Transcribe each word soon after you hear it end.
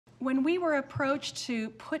when we were approached to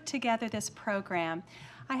put together this program,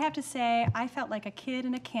 I have to say, I felt like a kid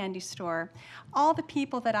in a candy store. All the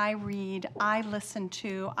people that I read, I listen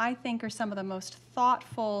to, I think are some of the most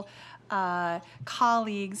thoughtful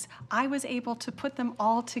colleagues. I was able to put them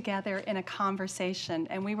all together in a conversation,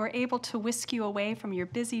 and we were able to whisk you away from your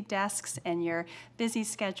busy desks and your busy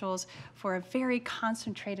schedules for a very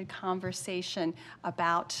concentrated conversation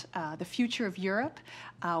about the future of Europe,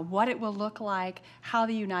 what it will look like, how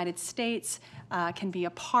the United States can be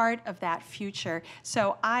a part of that future.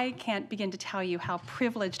 So I can't begin to tell you how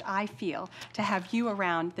privileged I feel to have you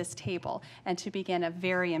around this table and to begin a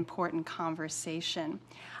very important conversation.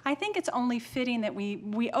 I think it's only fitting that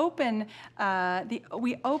we open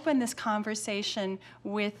this conversation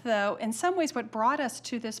with, in some ways, what brought us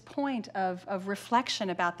to this point of reflection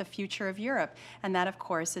about the future of Europe, and that, of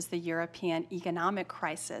course, is the European economic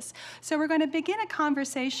crisis. So we're going to begin a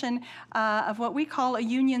conversation of what we call a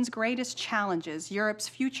union's greatest challenges: Europe's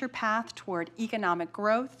future path toward economic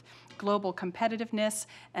growth, global competitiveness,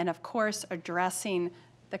 and, of course, addressing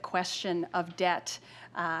the question of debt.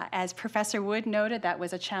 As Professor Wood noted, that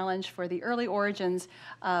was a challenge for the early origins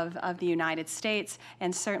of the United States,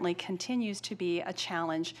 and certainly continues to be a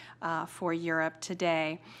challenge for Europe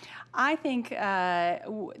today. I think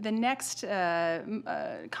the next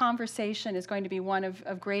conversation is going to be one of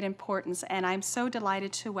great importance, and I'm so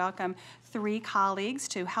delighted to welcome three colleagues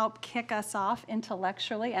to help kick us off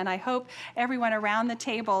intellectually, and I hope everyone around the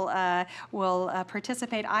table will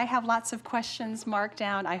participate. I have lots of questions marked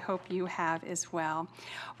down. I hope you have as well.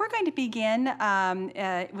 We're going to begin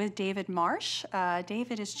with David Marsh.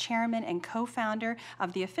 David is chairman and co-founder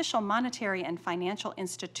of the Official Monetary and Financial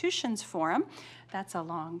Institutions Forum. That's a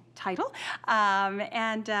long title.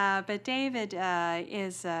 But David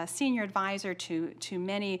is a senior advisor to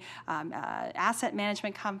many asset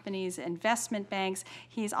management companies, investment banks.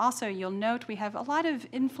 He's also, you'll note, we have a lot of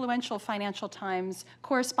influential Financial Times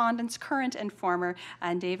correspondents, current and former.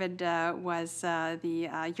 And David was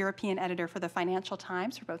the European editor for the Financial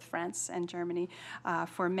Times for both France and Germany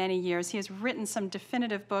for many years. He has written some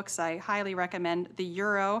definitive books. I highly recommend The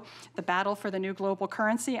Euro, The Battle for the New Global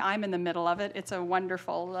Currency. I'm in the middle of it. It's a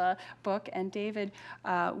wonderful book. And David,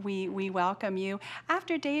 we welcome you.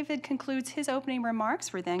 After David concludes his opening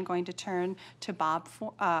remarks, we're then going to turn to Bob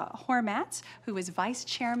Hormats, who is vice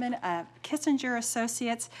chairman of Kissinger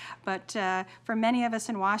Associates. But for many of us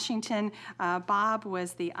in Washington, Bob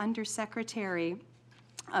was the undersecretary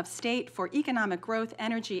of State for Economic Growth,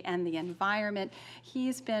 Energy, and the Environment.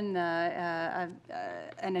 He's been an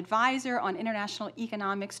advisor on international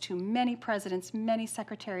economics to many presidents, many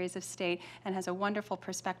secretaries of state, and has a wonderful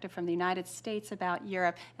perspective from the United States about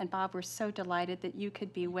Europe. And Bob, we're so delighted that you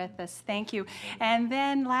could be with us. Thank you. And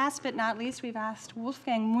then last but not least, we've asked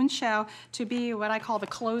Wolfgang Munchau to be what I call the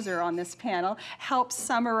closer on this panel, help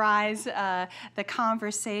summarize the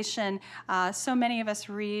conversation. So many of us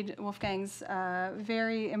read Wolfgang's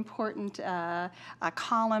very important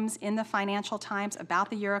columns in the Financial Times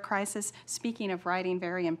about the Euro crisis. Speaking of writing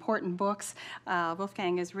very important books,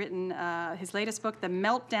 Wolfgang has written his latest book, The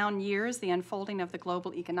Meltdown Years, The Unfolding of the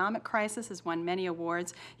Global Economic Crisis, has won many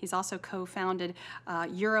awards. He's also co-founded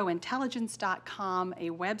Eurointelligence.com,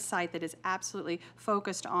 a website that is absolutely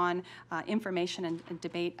focused on information and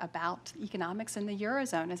debate about economics in the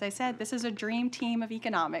Eurozone. As I said, this is a dream team of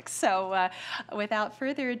economics. So without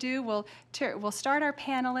further ado, we'll start our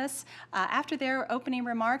panelists. After their opening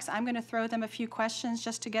remarks, I'm going to throw them a few questions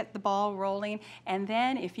just to get the ball rolling. And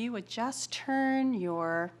then if you would just turn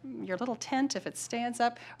your little tent, if it stands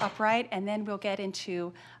upright, and then we'll get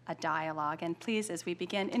into a dialogue. And please, as we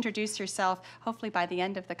begin, introduce yourself. Hopefully by the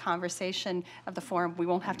end of the conversation of the forum, we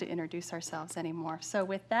won't have to introduce ourselves anymore. So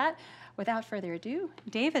with that, without further ado,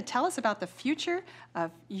 David, tell us about the future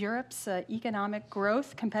of Europe's economic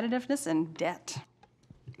growth, competitiveness, and debt.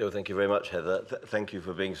 No, thank you very much, Heather. Thank you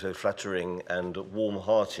for being so flattering and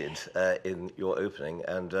warm-hearted in your opening,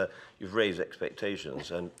 and you've raised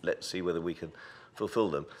expectations, and let's see whether we can fulfill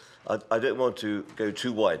them. I don't want to go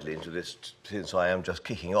too widely into this since I am just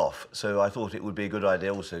kicking off, so I thought it would be a good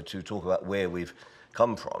idea also to talk about where we've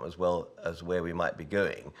come from as well as where we might be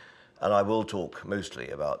going. And I will talk mostly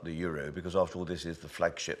about the Euro because, after all, this is the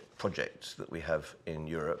flagship project that we have in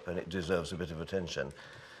Europe, and it deserves a bit of attention.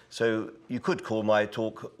 So you could call my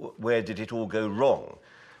talk, Where Did It All Go Wrong?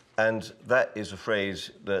 And that is a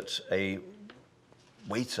phrase that a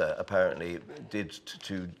waiter apparently did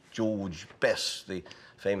to George Best, the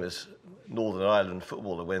famous Northern Ireland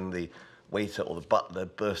footballer, when the waiter or the butler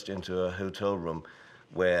burst into a hotel room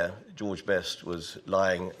where George Best was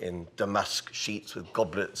lying in damask sheets with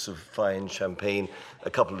goblets of fine champagne, a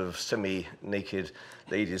couple of semi-naked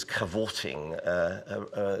ladies cavorting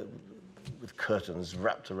with curtains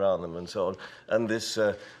wrapped around them and so on. And this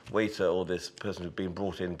waiter, or this person who'd been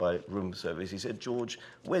brought in by room service, he said, "George,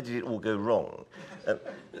 where did it all go wrong?"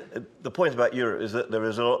 The point about Europe is that there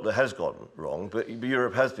is a lot that has gone wrong, but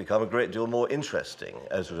Europe has become a great deal more interesting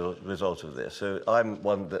as a result of this. So I'm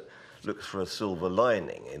one that looks for a silver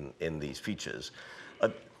lining in these features.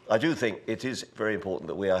 I do think it is very important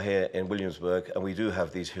that we are here in Williamsburg and we do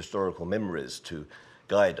have these historical memories to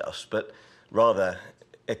guide us, but rather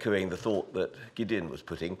echoing the thought that Gideon was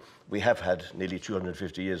putting, we have had nearly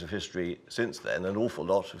 250 years of history since then. An awful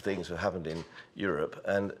lot of things have happened in Europe,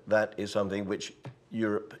 and that is something which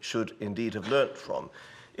Europe should indeed have learnt from.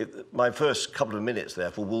 My first couple of minutes,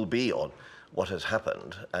 therefore, will be on what has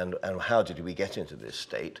happened and how did we get into this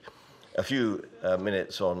state. A few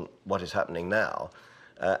minutes on what is happening now,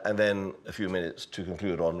 and then a few minutes to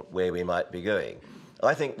conclude on where we might be going.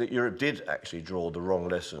 I think that Europe did actually draw the wrong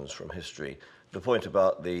lessons from history. The point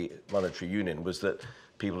about the monetary union was that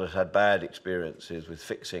people had had bad experiences with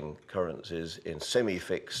fixing currencies in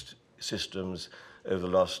semi-fixed systems over the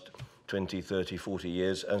last 20, 30, 40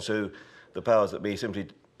 years. And so the powers that be simply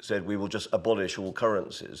said, we will just abolish all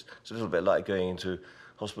currencies. It's a little bit like going into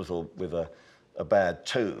hospital with a bad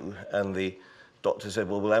toe, and the doctor said,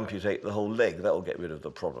 well, we'll amputate the whole leg. That will get rid of the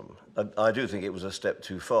problem. And I do think it was a step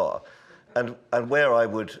too far. And where I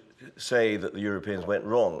would say that the Europeans went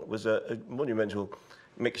wrong was a monumental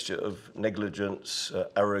mixture of negligence,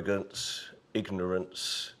 arrogance,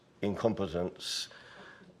 ignorance, incompetence.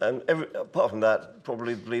 And apart from that,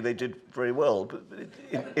 probably they did very well. But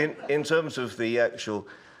in terms of the actual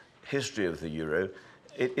history of the euro,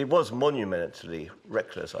 it was monumentally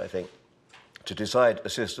reckless, I think, to decide a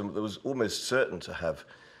system that was almost certain to have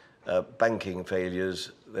banking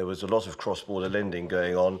failures. There was a lot of cross-border lending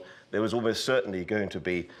going on. There was almost certainly going to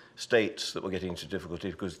be states that were getting into difficulty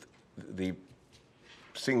because the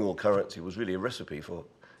single currency was really a recipe for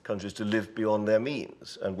countries to live beyond their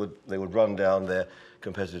means, and they would run down their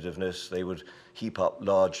competitiveness. They would heap up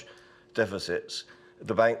large deficits.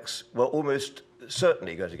 The banks were almost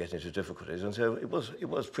certainly going to get into difficulties, and so it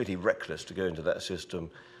was pretty reckless to go into that system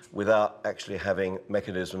without actually having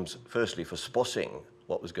mechanisms, firstly, for spotting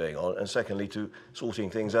what was going on, and secondly, to sorting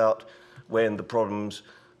things out when the problems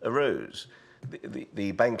arose.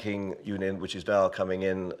 The banking union, which is now coming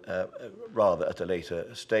in rather at a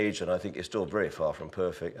later stage, and I think is still very far from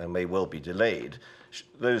perfect and may well be delayed,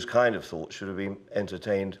 those kind of thoughts should have been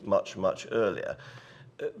entertained much, much earlier.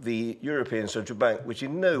 The European Central Bank, which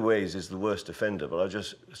in no ways is the worst offender, but I'll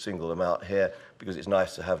just single them out here because it's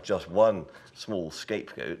nice to have just one small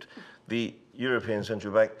scapegoat. The European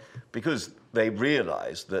Central Bank, because they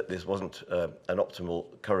realized that this wasn't an optimal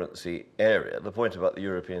currency area, the point about the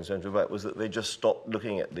European Central Bank was that they just stopped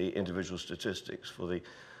looking at the individual statistics for the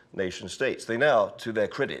nation states. They now, to their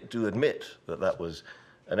credit, do admit that that was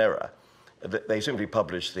an error. They simply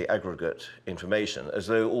published the aggregate information as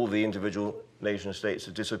though all the individual nation states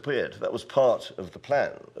had disappeared. That was part of the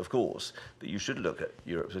plan, of course, that you should look at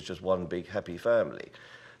Europe as just one big happy family.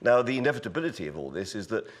 Now, the inevitability of all this is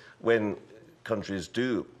that when countries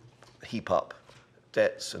do heap up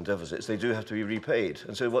debts and deficits, they do have to be repaid.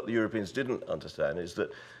 And so what the Europeans didn't understand is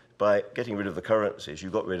that by getting rid of the currencies, you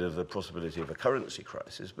got rid of the possibility of a currency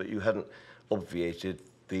crisis, but you hadn't obviated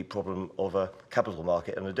the problem of a capital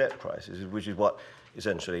market and a debt crisis, which is what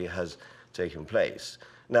essentially has taken place.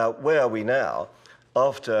 Now, where are we now?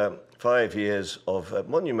 After 5 years of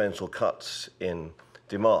monumental cuts in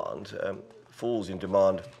demand, falls in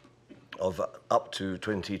demand of up to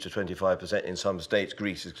 20 to 25% in some states.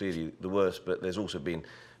 Greece is clearly the worst, but there's also been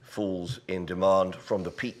falls in demand from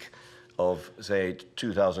the peak of, say,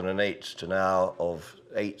 2008 to now of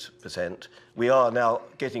 8%. We are now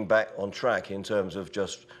getting back on track in terms of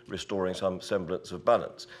just restoring some semblance of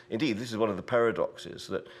balance. Indeed, this is one of the paradoxes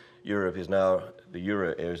that Europe is now, the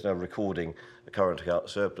euro area is now recording a current account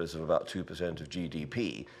surplus of about 2% of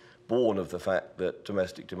GDP, born of the fact that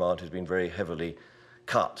domestic demand has been very heavily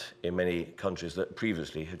cut in many countries that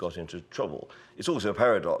previously had got into trouble. It's also a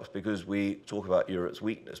paradox because we talk about Europe's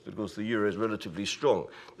weakness, because the euro is relatively strong.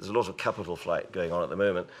 There's a lot of capital flight going on at the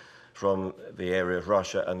moment from the area of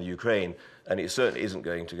Russia and the Ukraine, and it certainly isn't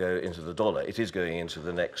going to go into the dollar. It is going into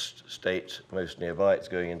the next state most nearby. It's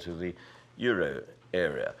going into the euro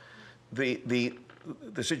area. The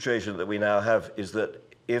situation that we now have is that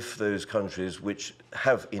if those countries which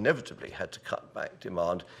have inevitably had to cut back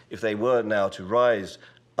demand, if they were now to rise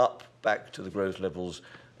up back to the growth levels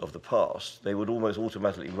of the past, they would almost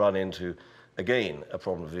automatically run into again, a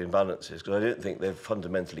problem of the imbalances, because I don't think they're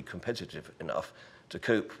fundamentally competitive enough to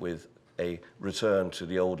cope with a return to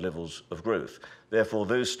the old levels of growth. Therefore,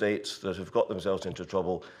 those states that have got themselves into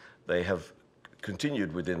trouble, they have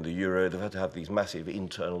continued within the euro, they've had to have these massive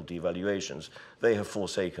internal devaluations. They have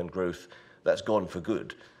forsaken growth that's gone for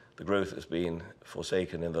good. The growth that's been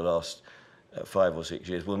forsaken in the last 5 or 6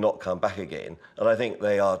 years will not come back again. And I think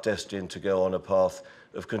they are destined to go on a path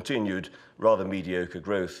of continued, rather mediocre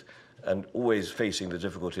growth, and always facing the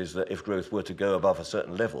difficulties that if growth were to go above a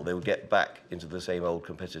certain level, they would get back into the same old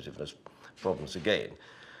competitiveness problems again.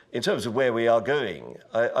 In terms of where we are going,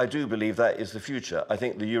 I do believe that is the future. I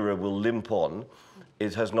think the euro will limp on.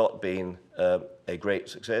 It has not been a great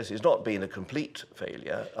success. It's not been a complete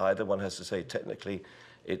failure either. One has to say technically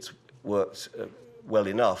it's worked well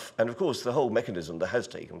enough. And of course, the whole mechanism that has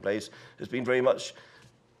taken place has been very much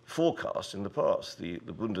forecast in the past. The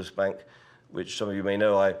Bundesbank, which some of you may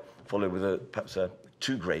know I follow with perhaps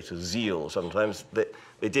too great a zeal sometimes,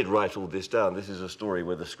 they did write all this down. This is a story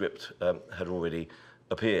where the script had already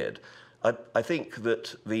appeared. I think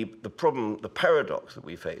that the problem, the paradox that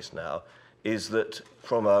we face now is that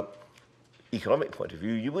from an economic point of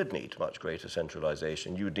view, you would need much greater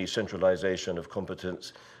centralization. You would need centralization of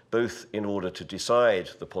competence, both in order to decide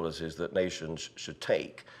the policies that nations should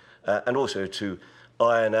take, and also to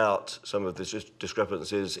iron out some of the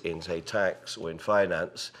discrepancies in, say, tax or in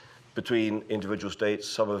finance between individual states,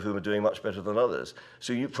 some of whom are doing much better than others.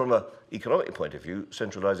 So from an economic point of view,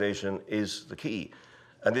 centralization is the key.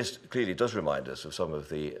 And this clearly does remind us of some of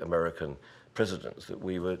the American presidents that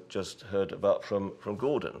we were just heard about from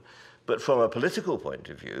Gordon. But from a political point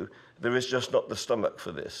of view, there is just not the stomach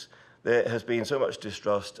for this. There has been so much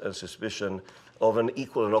distrust and suspicion of an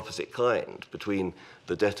equal and opposite kind between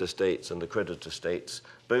the debtor states and the creditor states.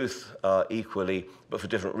 Both are equally, but for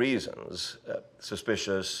different reasons,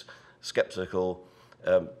 suspicious, skeptical,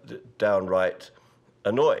 downright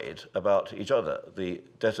annoyed about each other. The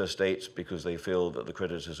debtor states because they feel that the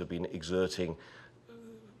creditors have been exerting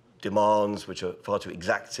demands which are far too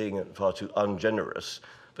exacting and far too ungenerous.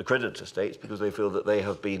 The creditor states because they feel that they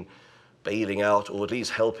have been bailing out or at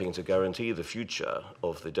least helping to guarantee the future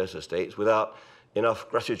of the debtor states without enough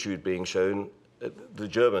gratitude being shown. The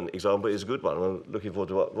German example is a good one. I'm looking forward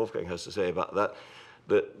to what Wolfgang has to say about that.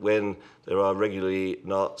 That when there are regularly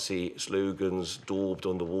Nazi slogans daubed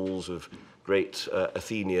on the walls of great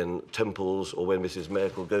Athenian temples, or when Mrs.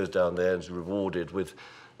 Merkel goes down there and is rewarded with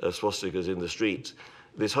swastikas in the streets,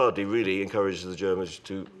 this hardly really encourages the Germans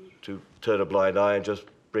to turn a blind eye and just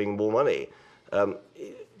bring more money.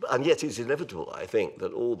 And yet it's inevitable, I think,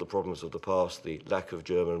 that all the problems of the past, the lack of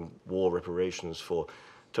German war reparations for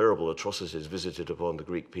terrible atrocities visited upon the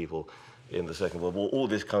Greek people in the Second World War, all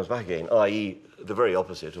this comes back again, i.e. the very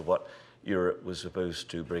opposite of what Europe was supposed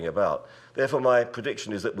to bring about. Therefore, my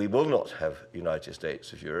prediction is that we will not have United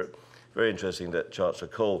States of Europe. Very interesting that Chancellor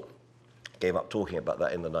Kohl came up talking about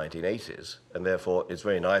that in the 1980s, and therefore it's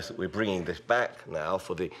very nice that we're bringing this back now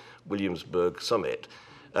for the Williamsburg summit.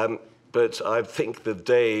 But I think the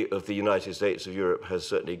day of the United States of Europe has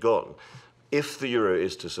certainly gone. If the euro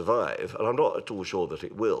is to survive, and I'm not at all sure that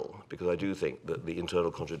it will, because I do think that the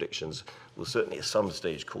internal contradictions will certainly at some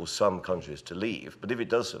stage cause some countries to leave, but if it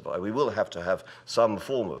does survive, we will have to have some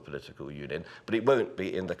form of political union, but it won't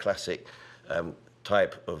be in the classic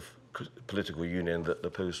type of political union that the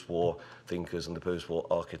post-war thinkers and the post-war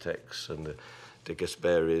architects and the de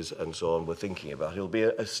Gasperis and so on were thinking about. It'll be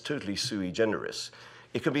a totally sui generis.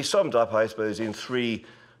 It can be summed up, I suppose, in 3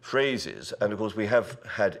 phrases, and of course we have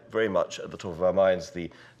had very much at the top of our minds the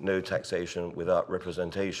no taxation without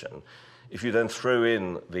representation. If you then throw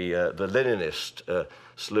in the Leninist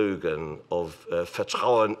slogan of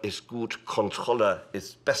Vertrauen ist gut, Kontrolle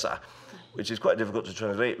ist besser, which is quite difficult to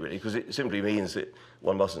translate really, because it simply means that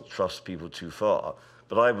one mustn't trust people too far.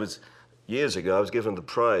 But years ago, I was given the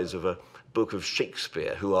prize of a book of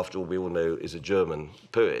Shakespeare, who after all we all know is a German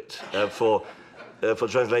poet, for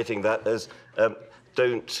translating that as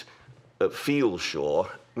don't feel sure,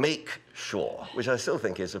 make sure, which I still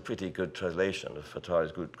think is a pretty good translation of Vertrauen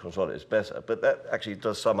ist gut, Kontrolle ist besser. But that actually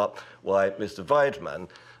does sum up why Mr. Weidmann,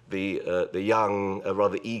 the young,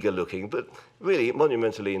 rather eager-looking, but really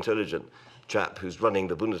monumentally intelligent chap who's running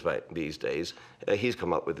the Bundesbank these days, he's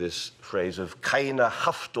come up with this phrase of keine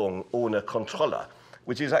Haftung ohne Kontrolle,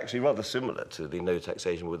 which is actually rather similar to the no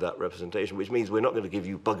taxation without representation, which means we're not going to give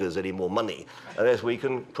you buggers any more money unless we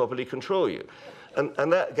can properly control you.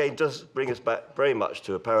 And that, again, does bring us back very much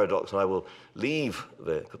to a paradox, and I will leave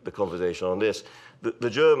the conversation on this. The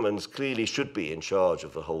Germans clearly should be in charge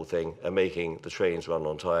of the whole thing and making the trains run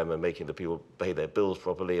on time and making the people pay their bills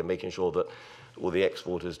properly and making sure that all the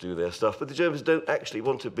exporters do their stuff. But the Germans don't actually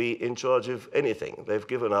want to be in charge of anything. They've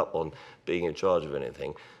given up on being in charge of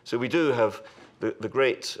anything. So we do have the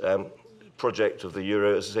great project of the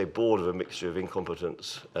euro, as I say, born of a mixture of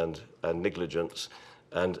incompetence and negligence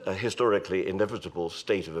and a historically inevitable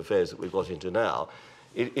state of affairs that we've got into now.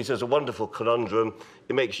 It is a wonderful conundrum.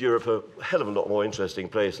 It makes Europe a hell of a lot more interesting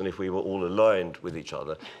place than if we were all aligned with each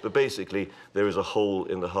other. But basically, there is a hole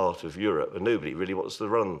in the heart of Europe, and nobody really wants to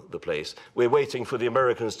run the place. We're waiting for the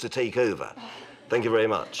Americans to take over. Thank you very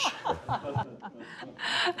much.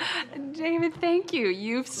 David, thank you.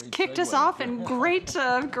 You've kicked us off in great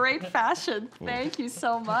fashion. Thank you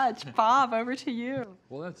so much. Bob, over to you.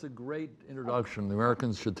 Well, that's a great introduction. The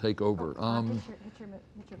Americans should take over.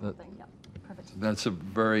 That's a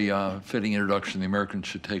very fitting introduction. The Americans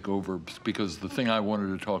should take over, because the thing I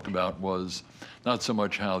wanted to talk about was not so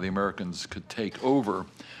much how the Americans could take over,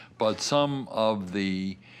 but some of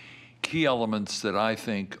the key elements that I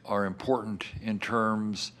think are important in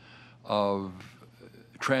terms of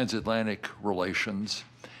transatlantic relations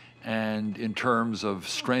and in terms of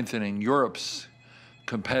strengthening Europe's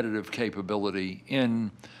competitive capability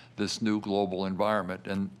in this new global environment.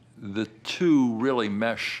 And the two really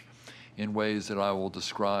mesh in ways that I will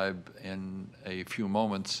describe in a few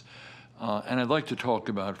moments. And I'd like to talk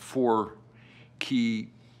about four key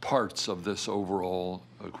parts of this overall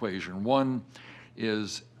equation. One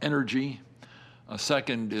is energy. A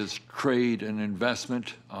second is trade and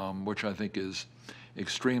investment, which I think is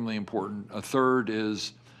extremely important. A third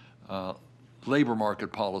is labor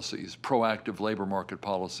market policies, proactive labor market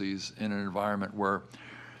policies in an environment where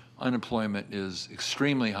unemployment is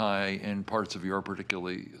extremely high in parts of Europe,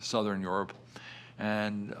 particularly Southern Europe.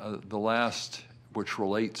 And the last, which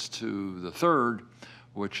relates to the third,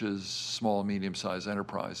 which is small and medium-sized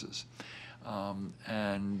enterprises.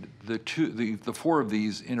 And the four of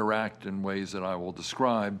these interact in ways that I will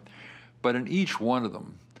describe, but in each one of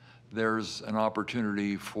them, there's an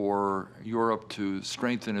opportunity for Europe to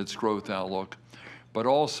strengthen its growth outlook, but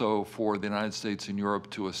also for the United States and Europe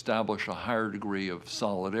to establish a higher degree of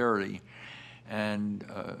solidarity and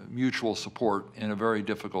mutual support in a very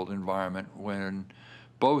difficult environment when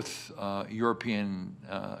both European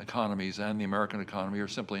economies and the American economy are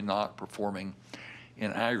simply not performing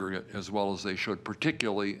in aggregate as well as they should,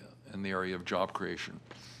 particularly in the area of job creation.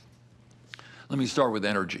 Let me start with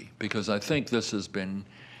energy, because I think this has been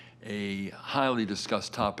a highly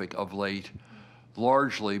discussed topic of late,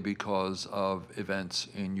 largely because of events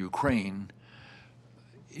in Ukraine.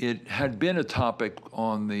 It had been a topic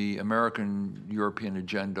on the American-European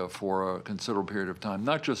agenda for a considerable period of time,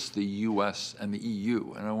 not just the US and the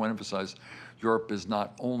EU. And I want to emphasize, Europe is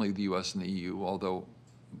not only the US and the EU, although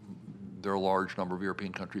there are a large number of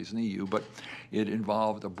European countries in the EU, but it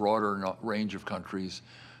involved a broader range of countries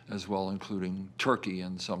as well, including Turkey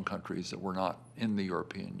and some countries that were not in the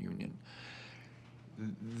European Union.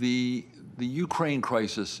 The Ukraine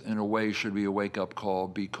crisis, in a way, should be a wake-up call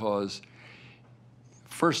because,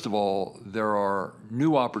 first of all, there are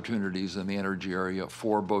new opportunities in the energy area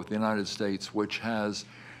for both the United States, which has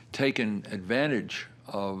taken advantage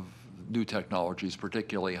of new technologies,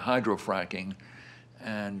 particularly hydrofracking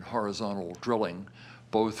and horizontal drilling,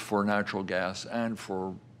 both for natural gas and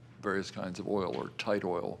for various kinds of oil or tight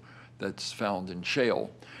oil that's found in shale,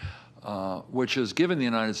 which has given the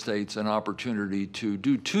United States an opportunity to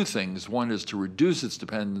do two things. One is to reduce its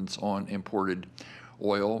dependence on imported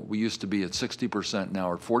oil. We used to be at 60%,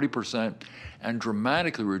 now at 40%, and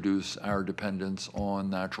dramatically reduce our dependence on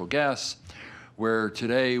natural gas, where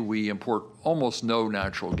today we import almost no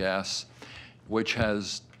natural gas, which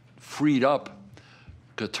has freed up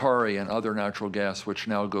Qatari and other natural gas, which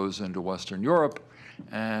now goes into Western Europe,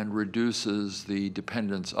 and reduces the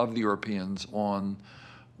dependence of the Europeans on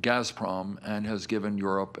Gazprom, and has given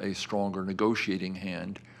Europe a stronger negotiating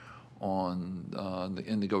hand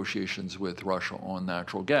in negotiations with Russia on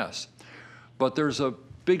natural gas. But there's a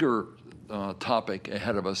bigger topic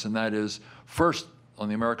ahead of us, and that is, first, on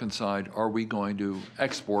the American side, are we going to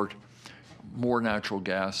export more natural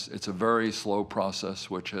gas? It's a very slow process,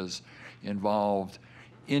 which has involved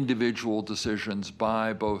individual decisions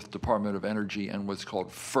by both Department of Energy and what's called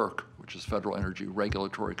FERC, which is Federal Energy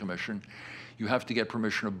Regulatory Commission. You have to get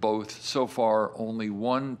permission of both. So far, only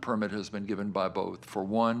one permit has been given by both for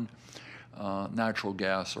one natural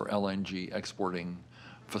gas or LNG exporting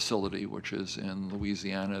facility, which is in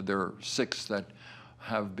Louisiana. There are 6 that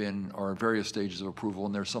are in various stages of approval,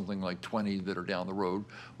 and there's something like 20 that are down the road,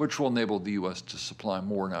 which will enable the U.S. to supply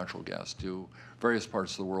more natural gas to various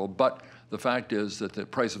parts of the world. But the fact is that the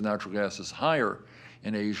price of natural gas is higher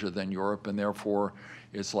in Asia than Europe, and therefore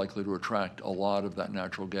it's likely to attract a lot of that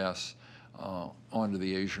natural gas onto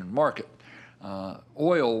the Asian market.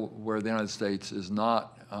 Oil, where the United States is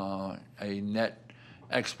not a net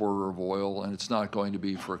exporter of oil, and it's not going to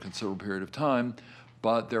be for a considerable period of time,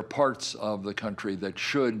 but there are parts of the country that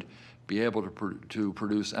should be able to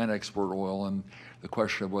produce and export oil, and the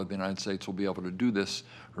question of whether the United States will be able to do this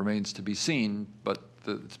remains to be seen, but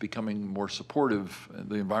it's becoming more supportive,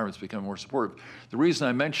 the environment's becoming more supportive. The reason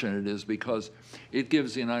I mention it is because it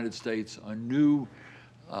gives the United States a new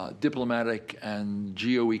diplomatic and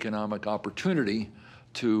geoeconomic opportunity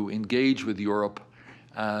to engage with Europe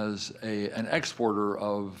as an exporter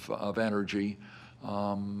of energy,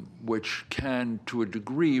 which can, to a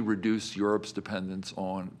degree, reduce Europe's dependence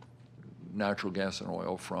on natural gas and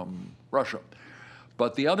oil from Russia.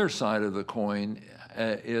 But the other side of the coin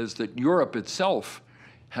is that Europe itself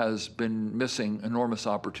has been missing enormous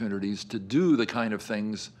opportunities to do the kind of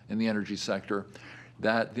things in the energy sector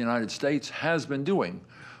that the United States has been doing,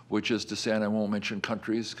 which is to say, and I won't mention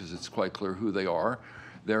countries because it's quite clear who they are,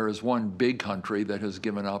 there is one big country that has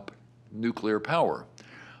given up nuclear power,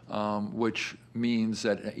 which means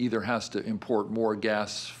that it either has to import more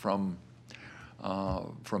gas from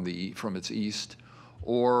its east,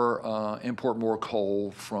 or import more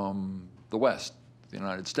coal from the west, the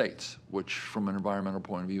United States, which from an environmental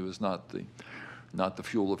point of view is not the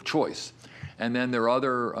fuel of choice. And then there are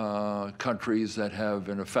other countries that have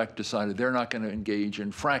in effect decided they're not going to engage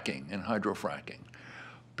in fracking and hydrofracking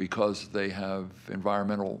because they have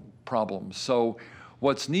environmental problems. So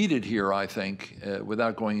what's needed here, I think,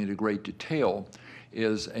 without going into great detail,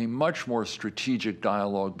 is a much more strategic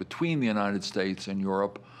dialogue between the United States and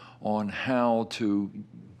Europe on how to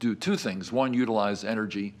do two things. One, utilize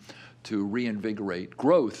energy to reinvigorate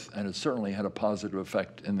growth, and it certainly had a positive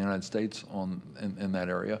effect in the United States in that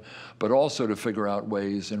area, but also to figure out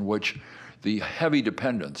ways in which the heavy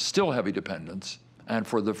dependence, still heavy dependence, and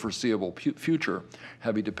for the foreseeable future,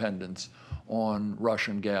 heavy dependence on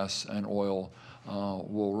Russian gas and oil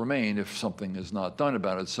will remain if something is not done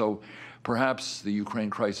about it. So perhaps the Ukraine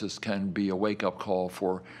crisis can be a wake-up call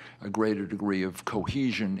for a greater degree of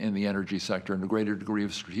cohesion in the energy sector and a greater degree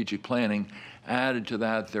of strategic planning. Added to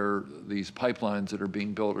that, there are these pipelines that are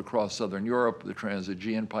being built across southern Europe, the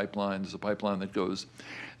Trans-Aegean pipeline is a pipeline that goes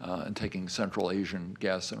and taking Central Asian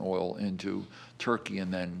gas and oil into Turkey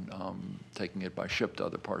and then taking it by ship to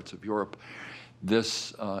other parts of Europe.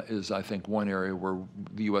 This is, I think, one area where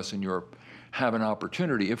the U.S. and Europe have an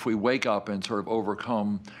opportunity if we wake up and sort of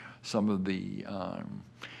overcome some of the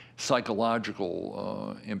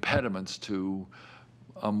psychological impediments to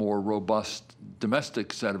a more robust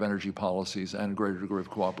domestic set of energy policies and a greater degree of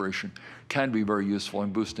cooperation can be very useful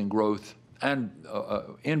in boosting growth and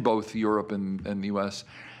in both Europe and the U.S.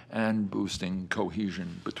 and boosting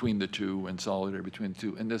cohesion between the two and solidarity between the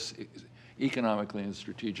two in this economically and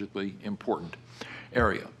strategically important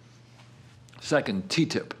area. Second,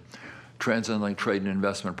 TTIP, Transatlantic Trade and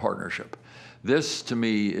Investment Partnership. This, to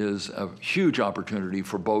me, is a huge opportunity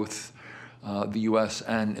for both the U.S.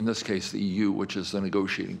 and, in this case, the EU, which is the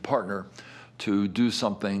negotiating partner, to do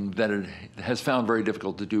something that it has found very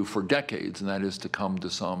difficult to do for decades, and that is to come to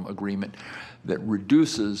some agreement that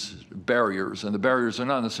reduces barriers. And the barriers are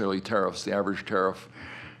not necessarily tariffs. The average tariff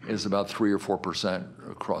is about 3 or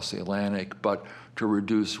 4% across the Atlantic, but to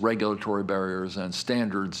reduce regulatory barriers and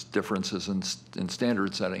standards differences in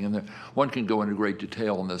standard setting. And one can go into great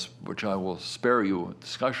detail on this, which I will spare you a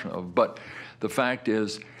discussion of. But the fact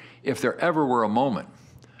is, if there ever were a moment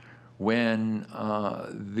when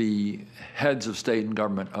the heads of state and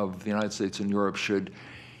government of the United States and Europe should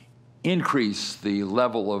increase the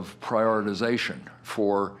level of prioritization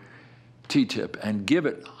for TTIP and give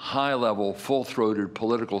it high-level, full-throated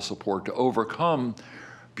political support to overcome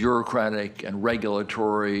bureaucratic and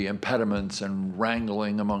regulatory impediments and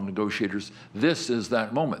wrangling among negotiators, this is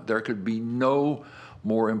that moment. There could be no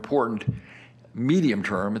more important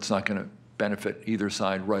medium-term, it's not going to benefit either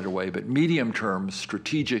side right away, but medium-term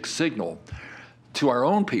strategic signal to our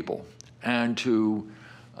own people and to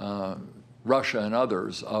Russia and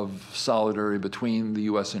others of solidarity between the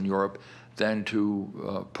U.S. and Europe than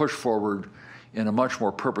to push forward in a much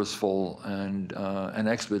more purposeful and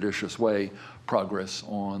expeditious way progress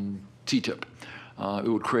on TTIP. It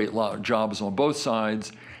would create a lot of jobs on both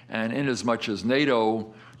sides, and in as much as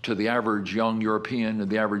NATO to the average young European and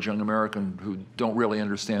the average young American who don't really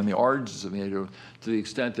understand the origins of NATO, to the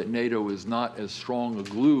extent that NATO is not as strong a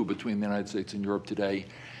glue between the United States and Europe today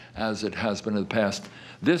as it has been in the past.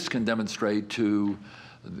 This can demonstrate to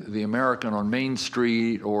the American on Main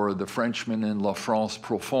Street or the Frenchman in La France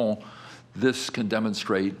Profonde, this can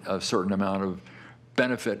demonstrate a certain amount of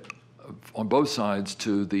benefit on both sides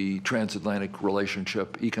to the transatlantic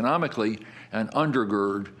relationship economically and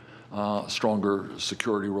undergird stronger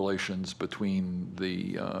security relations between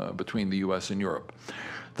the U.S. and Europe.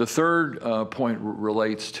 The third point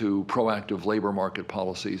relates to proactive labor market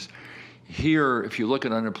policies. Here, if you look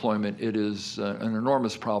at unemployment, it is an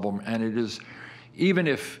enormous problem, and it is even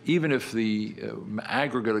if the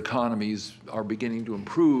aggregate economies are beginning to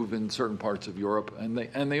improve in certain parts of Europe,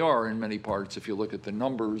 and they are in many parts. If you look at the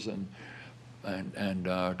numbers and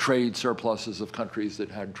trade surpluses of countries that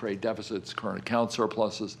had trade deficits, current account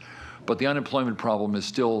surpluses, but the unemployment problem is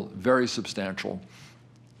still very substantial.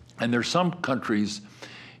 And there's some countries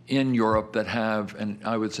in Europe that have, and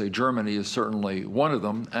I would say Germany is certainly one of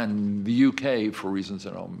them, and the UK, for reasons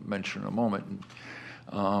that I'll mention in a moment,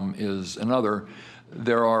 is another.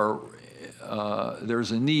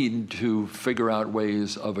 There's a need to figure out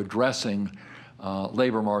ways of addressing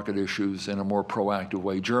labor market issues in a more proactive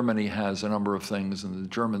way. Germany has a number of things, and the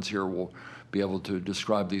Germans here will be able to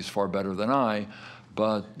describe these far better than I,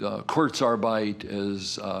 but Kurzarbeit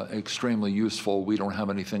is extremely useful. We don't have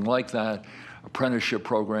anything like that. Apprenticeship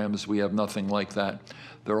programs, we have nothing like that.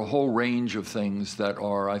 There are a whole range of things that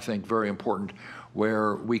are, I think, very important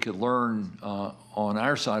where we could learn on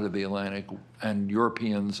our side of the Atlantic and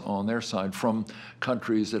Europeans on their side from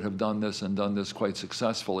countries that have done this and done this quite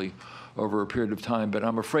successfully over a period of time. But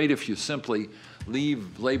I'm afraid if you simply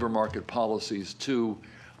leave labor market policies to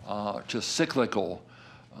cyclical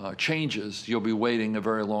changes, you'll be waiting a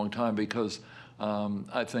very long time because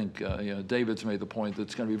I think David's made the point that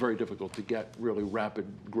it's going to be very difficult to get really rapid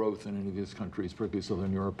growth in any of these countries, particularly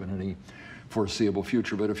Southern Europe, in any foreseeable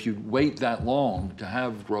future. But if you wait that long to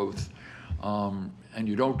have growth and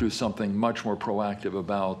you don't do something much more proactive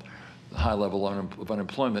about the high level of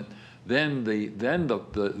unemployment, then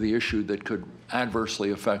the issue that could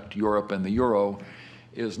adversely affect Europe and the euro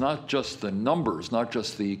is not just the numbers, not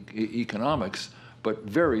just the economics, but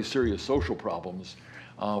very serious social problems,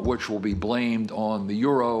 which will be blamed on the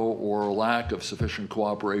euro or lack of sufficient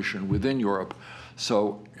cooperation within Europe.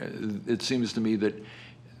 So it seems to me that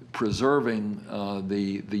preserving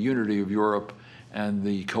the unity of Europe and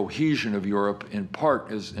the cohesion of Europe in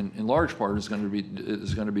large part is going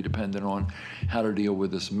to be dependent on how to deal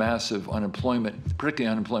with this massive unemployment,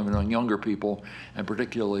 particularly unemployment among younger people, and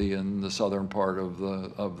particularly in the southern part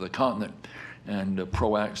of the continent. And a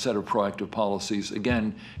set of proactive policies,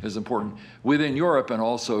 again, is important within Europe and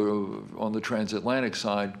also on the transatlantic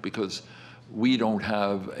side, because we don't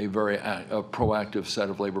have a very proactive set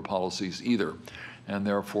of labor policies either. And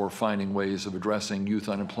therefore, finding ways of addressing youth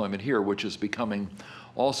unemployment here, which is becoming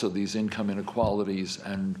also these income inequalities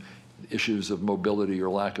and issues of mobility or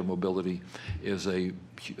lack of mobility, is a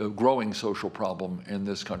growing social problem in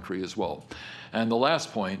this country as well. And the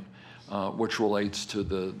last point, which relates to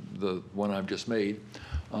the one I've just made,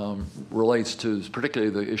 relates to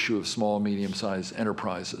particularly the issue of small and medium-sized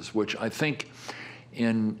enterprises, which I think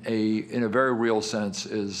in a very real sense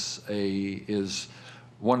is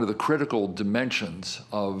one of the critical dimensions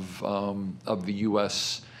of the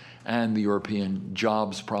U.S. and the European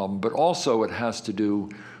jobs problem, but also it has to do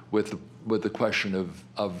with the question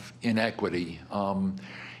of inequity.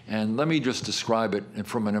 And let me just describe it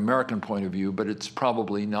from an American point of view, but it's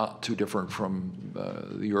probably not too different from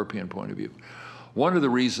the European point of view. One of the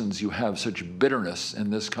reasons you have such bitterness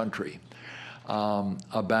in this country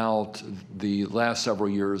about the last several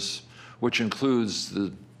years, which includes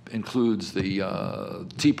the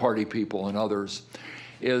Tea Party people and others,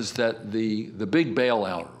 is that the big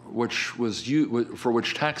bailout, for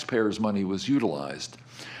which taxpayers' money was utilized,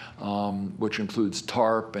 which includes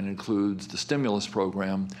TARP and includes the stimulus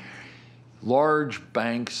program, large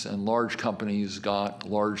banks and large companies got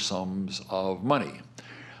large sums of money.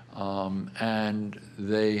 And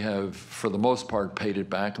they have, for the most part, paid it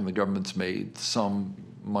back, and the government's made some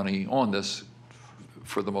money on this,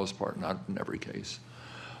 for the most part, not in every case.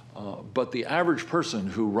 But the average person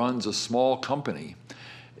who runs a small company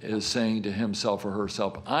is saying to himself or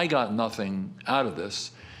herself, I got nothing out of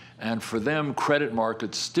this. And for them, credit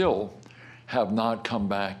markets still have not come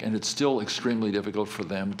back, and it's still extremely difficult for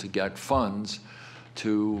them to get funds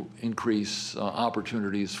to increase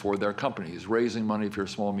opportunities for their companies. Raising money if you're a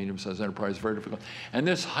small, medium-sized enterprise is very difficult. And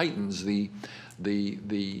this heightens the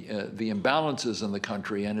imbalances in the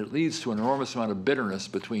country, and it leads to an enormous amount of bitterness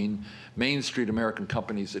between Main Street American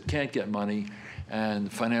companies that can't get money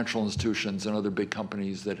and financial institutions and other big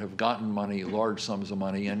companies that have gotten money, large sums of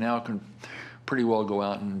money, and now can pretty well go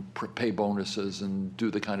out and pay bonuses and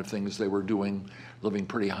do the kind of things they were doing, living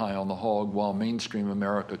pretty high on the hog, while mainstream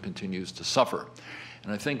America continues to suffer.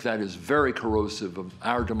 And I think that is very corrosive of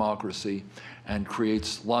our democracy and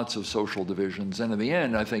creates lots of social divisions. And in the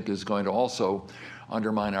end, I think is going to also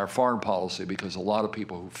undermine our foreign policy, because a lot of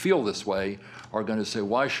people who feel this way are going to say,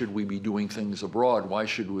 why should we be doing things abroad? Why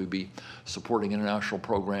should we be supporting international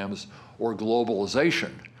programs or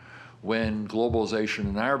globalization, when globalization,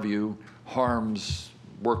 in our view, harms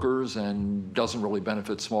workers and doesn't really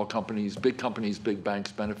benefit small companies, big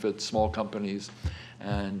banks benefit small companies,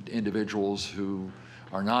 and individuals who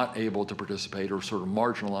are not able to participate or sort of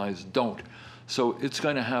marginalized don't. So it's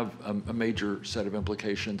going to have a major set of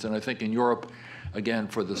implications. And I think in Europe, again,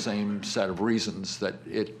 for the same set of reasons, that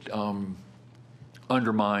it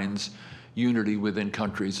undermines unity within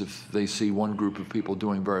countries if they see one group of people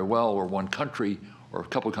doing very well, or one country or a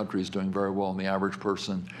couple of countries doing very well and the average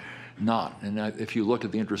person not. And if you look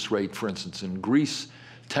at the interest rate, for instance, in Greece,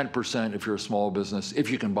 10% if you're a small business. If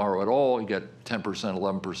you can borrow at all, you get 10%,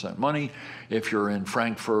 11% money. If you're in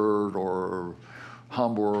Frankfurt or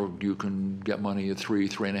Hamburg, you can get money at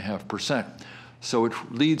 3.5%. So it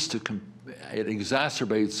leads to, it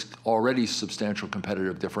exacerbates already substantial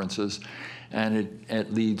competitive differences, and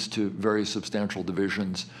it leads to very substantial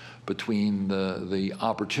divisions between the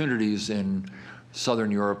opportunities in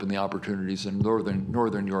Southern Europe and the opportunities in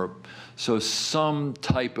Northern Europe. So some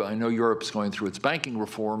type, I know Europe's going through its banking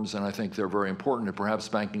reforms, and I think they're very important, and perhaps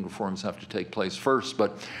banking reforms have to take place first,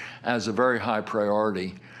 but as a very high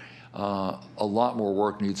priority, a lot more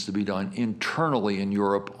work needs to be done internally in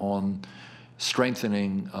Europe on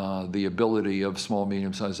strengthening the ability of small,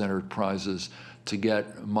 medium-sized enterprises to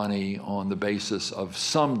get money on the basis of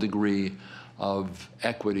some degree of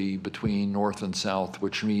equity between North and South,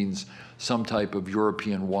 which means some type of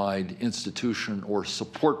European-wide institution or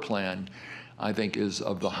support plan, I think is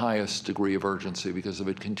of the highest degree of urgency, because if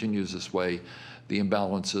it continues this way, the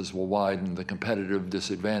imbalances will widen, the competitive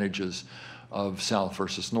disadvantages of South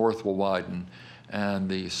versus North will widen, and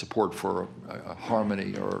the support for a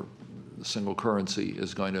harmony or a single currency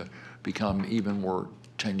is going to become even more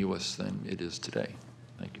tenuous than it is today.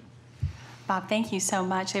 Thank you. Bob, thank you so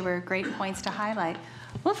much. They were great points to highlight.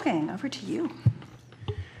 Wolfgang, over to you.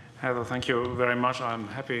 Heather, thank you very much. I'm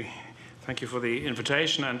happy. Thank you for the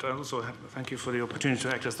invitation, and also thank you for the opportunity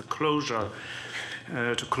to act as the closure,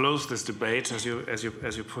 to close this debate, as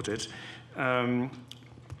you put it.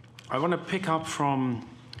 I want to pick up from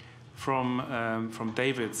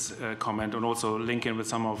David's comment, and also link in with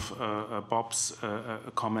some of Bob's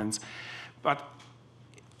comments. But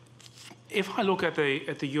if I look at the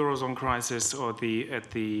Eurozone crisis, or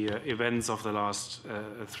at the events of the last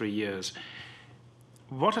 3 years,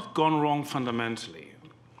 what had gone wrong fundamentally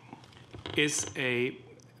is a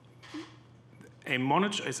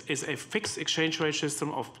fixed exchange rate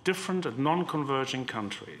system of different and non-converging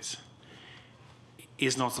countries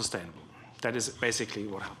is not sustainable. That is basically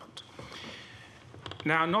what happened.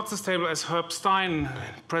 Now, not sustainable, as Herb Stein,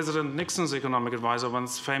 President Nixon's economic advisor,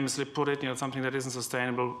 once famously put it, something that isn't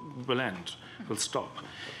sustainable will end, will stop.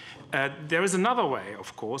 There is another way,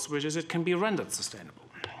 of course, which is it can be rendered sustainable.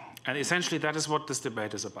 And essentially, that is what this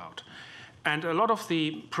debate is about. And a lot of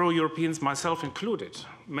the pro-Europeans, myself included,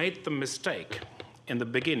 made the mistake in the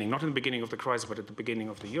beginning, not in the beginning of the crisis, but at the beginning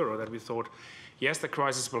of the euro, that we thought, yes, the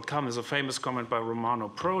crisis will come. There's a famous comment by Romano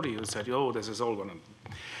Prodi, who said, oh, this is all going to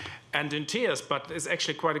end in tears, but it's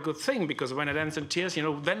actually quite a good thing, because when it ends in tears,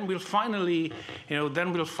 then we'll finally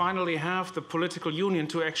have the political union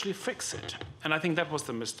to actually fix it. And I think that was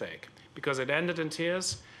the mistake, because it ended in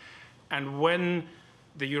tears, and when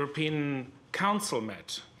the European Council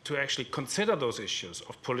met to actually consider those issues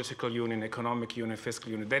of political union, economic union,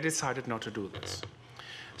 fiscal union, they decided not to do this.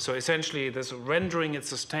 So essentially, this rendering it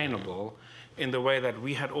sustainable in the way that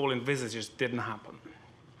we had all envisaged didn't happen.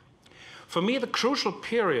 For me, the crucial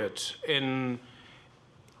period in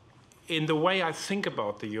the way I think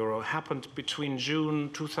about the euro happened between June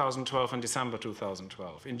 2012 and December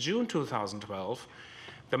 2012. In June 2012,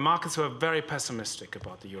 the markets were very pessimistic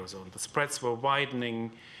about the Eurozone. The spreads were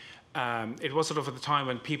widening. It was sort of at the time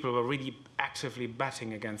when people were really actively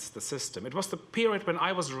betting against the system. It was the period when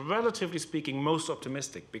I was, relatively speaking, most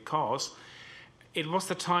optimistic, because it was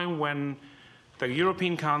the time when the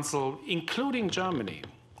European Council, including Germany,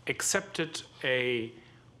 accepted a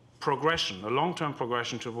progression, a long-term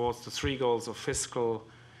progression towards the three goals of fiscal,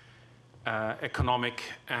 economic,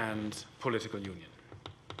 and political union,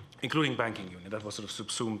 including banking union. That was sort of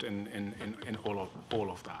subsumed in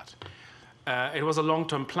all of that. It was a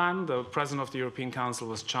long-term plan. The President of the European Council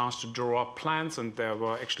was charged to draw up plans, and there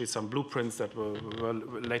were actually some blueprints that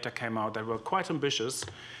later came out that were quite ambitious.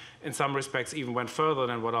 In some respects, even went further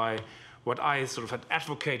than what I sort of had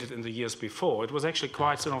advocated in the years before. It was actually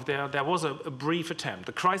quite sort of there was a brief attempt.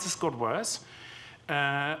 The crisis got worse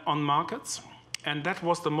on markets, and that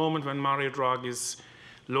was the moment when Mario Draghi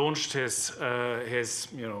launched his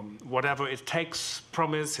whatever it takes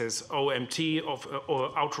promise, his OMT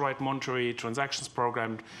or outright monetary transactions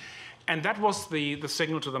program, and that was the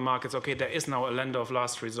signal to the markets. Okay, there is now a lender of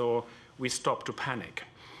last resort. We stop to panic.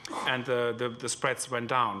 And the spreads went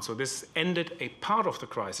down. So this ended a part of the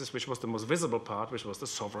crisis, which was the most visible part, which was the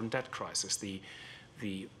sovereign debt crisis,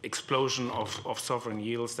 the explosion of sovereign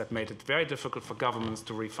yields that made it very difficult for governments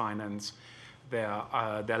to refinance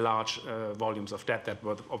their large volumes of debt that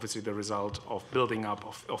were obviously the result of building up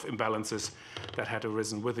of imbalances that had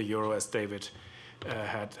arisen with the euro, as David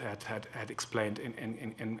had explained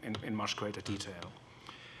in much greater detail.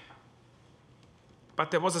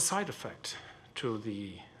 But there was a side effect to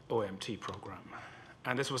the OMT program.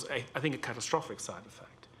 And this was, I think, a catastrophic side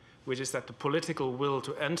effect, which is that the political will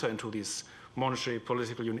to enter into this monetary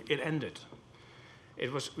political union, it ended.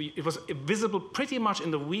 It was visible pretty much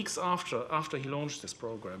in the weeks after he launched this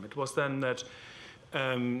program. It was then that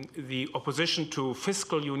the opposition to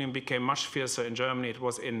fiscal union became much fiercer in Germany. It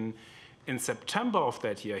was in September of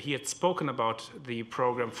that year. He had spoken about the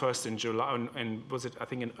program first in July, and was it, I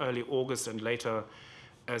think, in early August, and later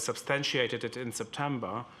substantiated it in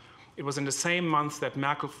September. It was in the same month that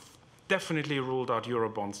Merkel definitely ruled out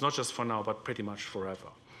Eurobonds, not just for now, but pretty much forever.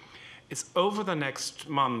 It's over the next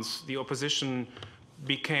months, the opposition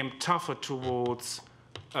became tougher towards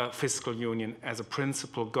fiscal union as a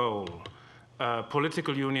principal goal.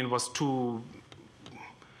 Political union was too,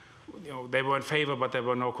 they were in favor, but there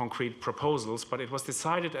were no concrete proposals. But it was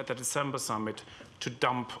decided at the December summit to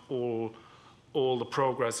dump all the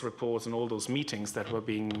progress reports and all those meetings that were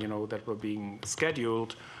being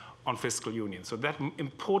scheduled on fiscal union. So that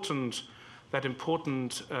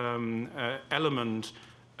important element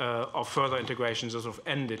of further integration sort of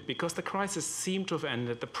ended because the crisis seemed to have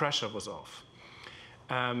ended. The pressure was off,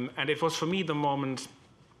 and it was for me the moment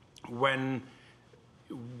when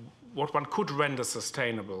what one could render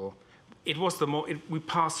sustainable. It was we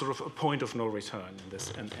passed sort of a point of no return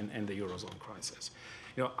in the Eurozone crisis.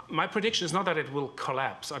 My prediction is not that it will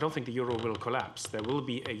collapse. I don't think the euro will collapse. There will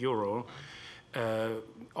be a euro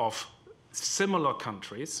of similar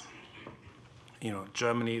countries.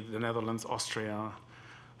 Germany, the Netherlands, Austria,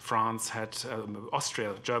 France had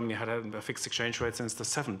Germany had a fixed exchange rate since the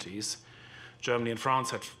 70s. Germany and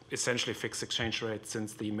France had essentially fixed exchange rates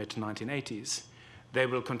since the mid-1980s. They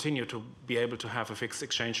will continue to be able to have a fixed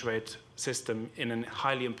exchange rate system in a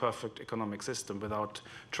highly imperfect economic system without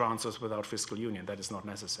transfers, without fiscal union. That is not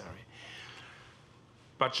necessary.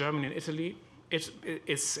 But Germany and Italy,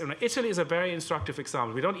 Italy is a very instructive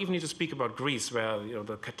example. We don't even need to speak about Greece, where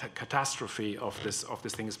the catastrophe of this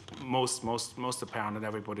thing is most apparent, and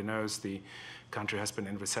everybody knows the country has been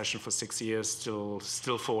in recession for 6 years,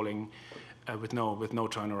 still falling, with no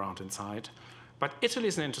turnaround in sight. But Italy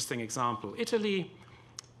is an interesting example. Italy,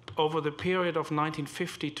 over the period of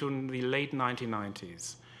 1950 to the late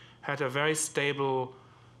 1990s, had a very stable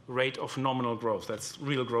rate of nominal growth. That's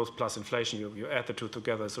real growth plus inflation. You add the two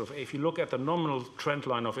together. So if you look at the nominal trend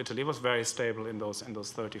line of Italy, it was very stable in those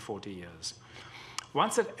 30, 40 years.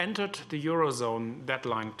 Once it entered the Eurozone, that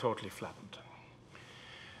line totally flattened.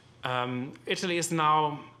 Italy is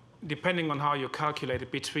now, depending on how you calculate it,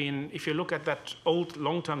 if you look at that old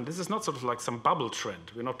long-term, this is not sort of like some bubble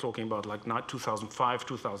trend. We're not talking about like 2005,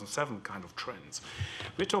 2007 kind of trends.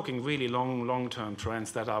 We're talking really long-term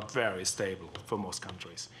trends that are very stable for most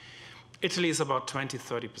countries. Italy is about 20,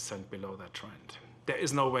 30% below that trend. There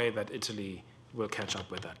is no way that Italy will catch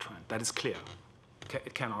up with that trend. That is clear.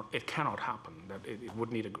 It cannot happen. That it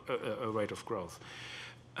would need a rate of growth.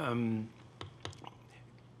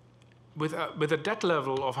 With a debt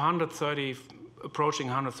level of approaching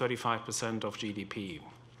 135% of GDP,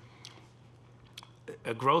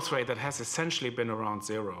 a growth rate that has essentially been around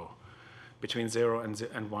zero, between 0 and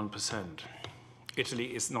 1%, Italy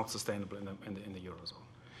is not sustainable in the Eurozone.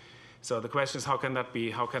 So the question is, how can that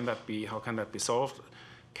be solved?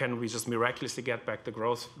 Can we just miraculously get back the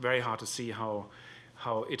growth? Very hard to see how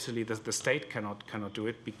how Italy, the state cannot do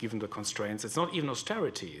it given the constraints. It's not even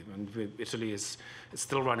austerity. And Italy is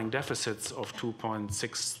still running deficits of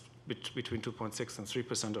 2.6, between 2.6 and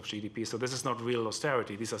 3% of GDP. So this is not real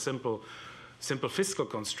austerity. These are simple fiscal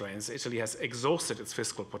constraints. Italy has exhausted its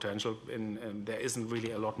fiscal potential, and there isn't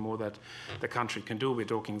really a lot more that the country can do. We're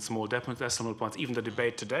talking small decimal points. Even the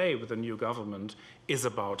debate today with the new government is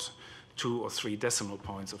about 2 or 3 decimal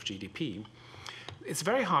points of GDP. It's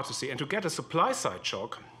very hard to see, and to get a supply side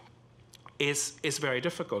shock is very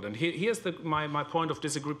difficult. And here's my point of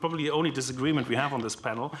disagreement, probably the only disagreement we have on this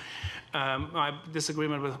panel, my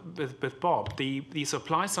disagreement with Bob. The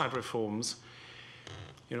supply side reforms,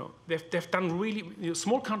 they've done really,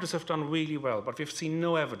 small countries have done really well, but we've seen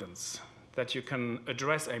no evidence that you can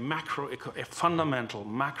address a fundamental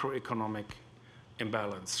macroeconomic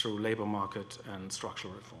imbalance through labor market and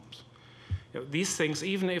structural reforms. These things,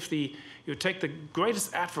 even if you take the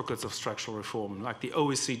greatest advocates of structural reform, like the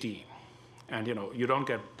OECD, and you don't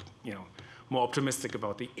get more optimistic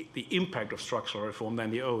about the impact of structural reform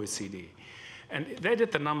than the OECD. And they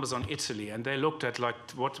did the numbers on Italy, and they looked at like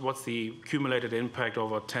what's the accumulated impact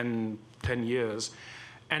over 10 years.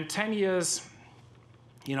 And 10 years,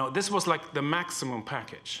 this was like the maximum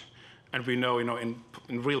package. And we know, in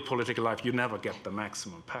real political life, you never get the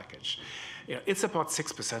maximum package. It's about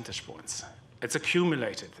 6 percentage points. It's a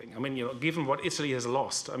cumulated thing. I mean, given what Italy has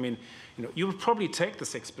lost, I mean, you would probably take the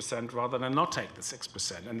 6% rather than not take the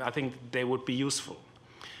 6%, and I think they would be useful.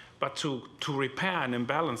 But to repair an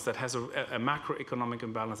imbalance that has a macroeconomic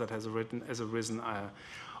imbalance that has arisen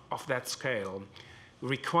of that scale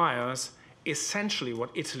requires essentially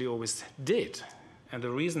what Italy always did. And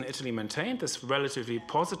the reason Italy maintained this relatively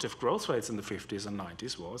positive growth rates in the 50s and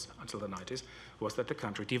 90s until the 90s, was that the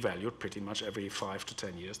country devalued pretty much every 5 to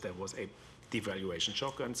 10 years. There was a devaluation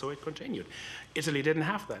shock, and so it continued. Italy didn't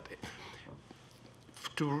have that.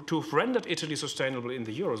 To have rendered Italy sustainable in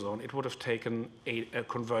the Eurozone, it would have taken a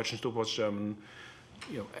convergence towards German,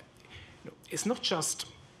 it's not just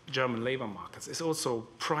German labor markets, it's also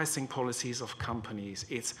pricing policies of companies,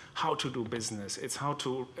 it's how to do business, it's how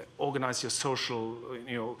to organize your social,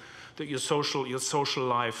 your social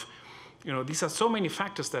life. These are so many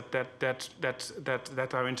factors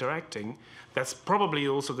that are interacting. That's probably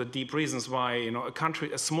also the deep reasons why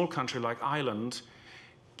a small country like Ireland,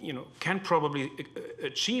 can probably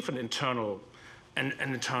achieve an internal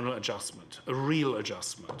adjustment, a real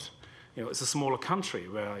adjustment. It's a smaller country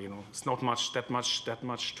where it's not that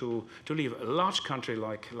much to leave. A large country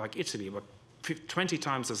like Italy, but 20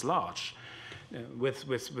 times as large, with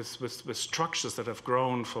structures that have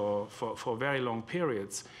grown for very long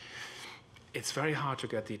periods. It's very hard to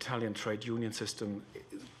get the Italian trade union system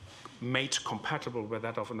made compatible with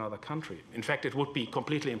that of another country. In fact, it would be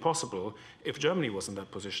completely impossible if Germany was in that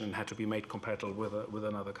position and had to be made compatible with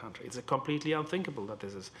another country. It's completely unthinkable that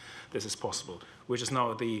this is possible, which is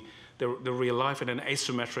now the real life in an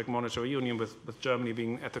asymmetric monetary union with Germany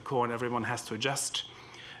being at the core, and everyone has to adjust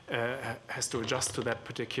to that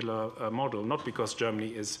particular model, not because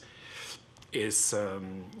Germany is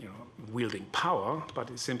wielding power, but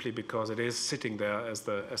it's simply because it is sitting there as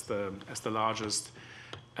the largest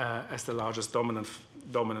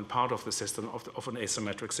dominant part of the system of an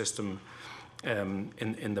asymmetric system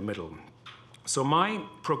in the middle. So my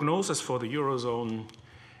prognosis for the Eurozone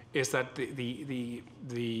is that the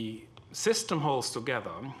system holds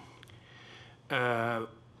together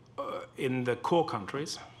in the core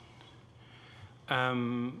countries,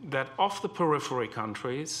 that of the periphery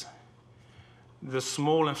countries, the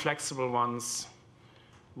small and flexible ones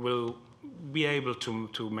will be able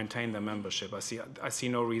to maintain their membership. I see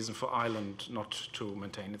no reason for Ireland not to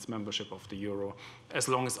maintain its membership of the euro, as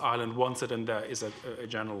long as Ireland wants it and there is a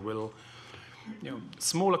general will.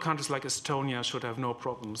 Smaller countries like Estonia should have no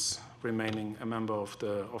problems remaining a member of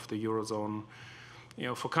the eurozone.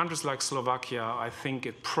 For countries like Slovakia, I think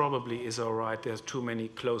it probably is all right. There's too many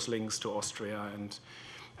close links to Austria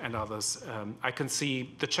and others. I can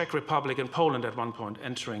see the Czech Republic and Poland at one point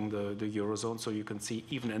entering the Eurozone, so you can see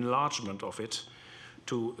even enlargement of it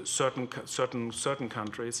to certain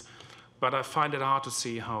countries. But I find it hard to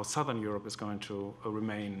see how Southern Europe is going to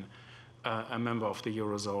remain a member of the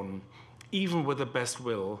Eurozone, even with the best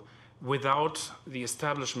will, without the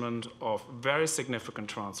establishment of very significant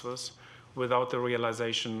transfers, without the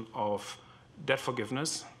realization of debt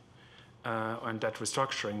forgiveness, and debt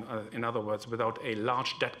restructuring, in other words, without a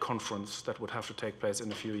large debt conference that would have to take place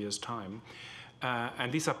in a few years' time.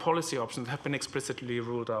 And these are policy options that have been explicitly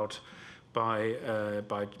ruled out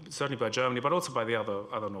certainly by Germany, but also by the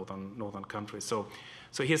other northern countries. So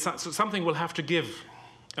here's something we'll have to give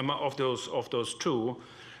of those two.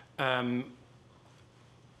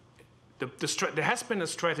 there has been a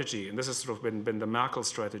strategy, and this has sort of been the Merkel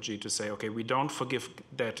strategy, to say, okay, we don't forgive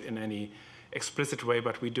debt in any explicit way,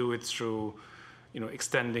 but we do it through,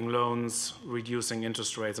 extending loans, reducing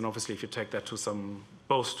interest rates, and obviously if you take that to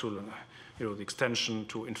both to, the extension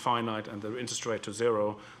to infinite and the interest rate to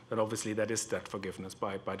zero, then obviously that is debt forgiveness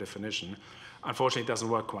by definition. Unfortunately, it doesn't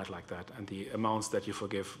work quite like that, and the amounts that you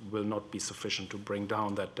forgive will not be sufficient to bring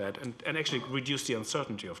down that debt and actually reduce the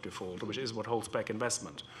uncertainty of default, which is what holds back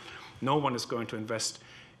investment. No one is going to invest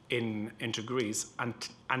into Greece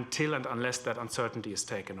until and unless that uncertainty is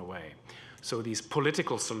taken away. So these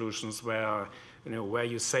political solutions where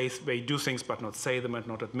you do things but not say them and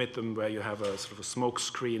not admit them, where you have a sort of a smoke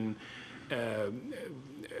screen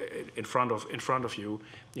in front of you,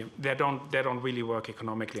 they don't really work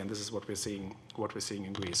economically, and this is what we're seeing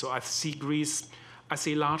in Greece. So I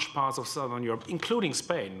see large parts of Southern Europe, including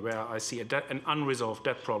Spain, where I see an unresolved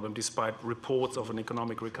debt problem, despite reports of an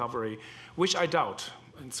economic recovery, which I doubt.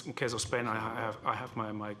 In case of Spain, I have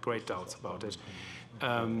my great doubts about it.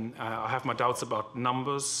 I have my doubts about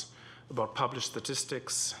numbers, about published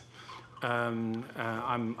statistics.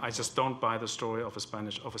 I just don't buy the story of a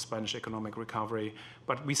Spanish economic recovery.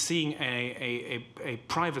 But we're seeing a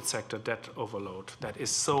private sector debt overload that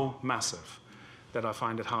is so massive that I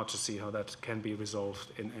find it hard to see how that can be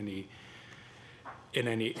resolved in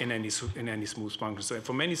any smooth function. So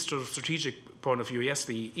from any strategic point of view, yes,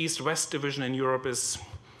 the East-West division in Europe is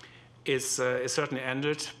certainly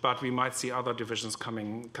ended, but we might see other divisions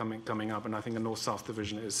coming up, and I think a North-South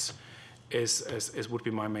division would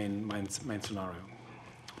be my main scenario.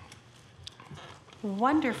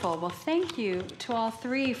 Wonderful. Well, thank you to all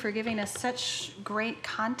three for giving us such great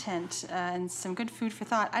content and some good food for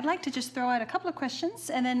thought. I'd like to just throw out a couple of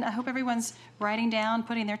questions, and then I hope everyone's writing down,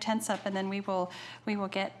 putting their tents up, and then we will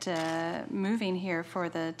get moving here for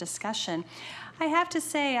the discussion. I have to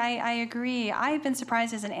say, I agree. I've been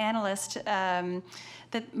surprised as an analyst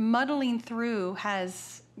that muddling through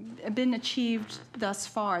has been achieved thus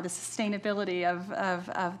far, the sustainability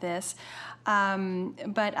of this.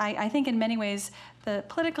 But I think in many ways the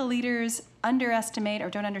political leaders underestimate or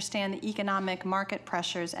don't understand the economic market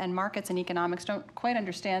pressures, and markets and economics don't quite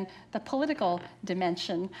understand the political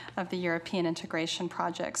dimension of the European integration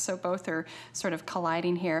project. So both are sort of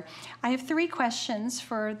colliding here. I have three questions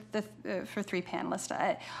for three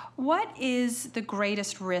panelists. What is the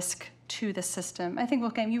greatest risk to the system? I think,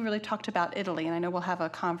 Wolfgang, you really talked about Italy, and I know we'll have a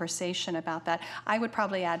conversation about that. I would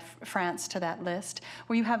probably add France to that list,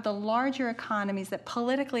 where you have the larger economies that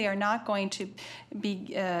politically are not going to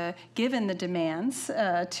be given the demands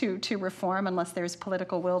to reform unless there's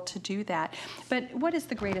political will to do that. But what is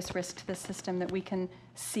the greatest risk to the system that we can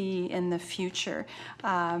see in the future?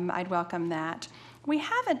 I'd welcome that. We've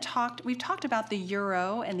talked about the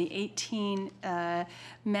euro and the 18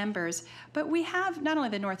 members, but we have not only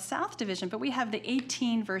the North-South division, but we have the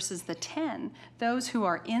 18 versus the 10, those who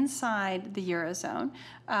are inside the Eurozone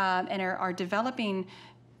and are developing.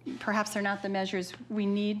 Perhaps they're not the measures we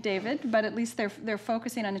need, David, but at least they're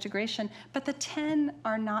focusing on integration. But the 10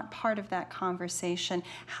 are not part of that conversation.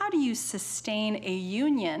 How do you sustain a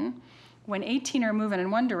union when 18 are moving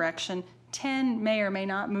in one direction, 10 may or may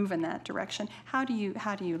not move in that direction? How do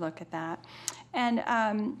you look at that? And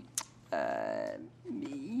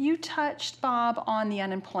you touched, Bob, on the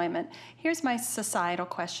unemployment. Here's my societal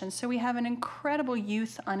question. So we have an incredible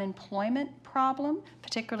youth unemployment problem,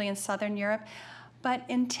 particularly in Southern Europe. But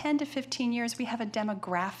in 10 to 15 years, we have a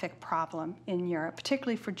demographic problem in Europe,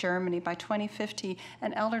 particularly for Germany. By 2050,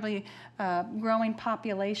 an elderly growing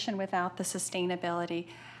population without the sustainability.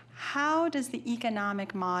 How does the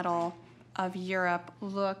economic model of Europe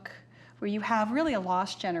look, where you have really a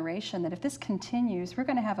lost generation, that if this continues, we're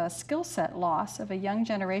going to have a skill set loss of a young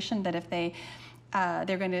generation that if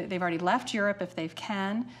they've already left Europe if they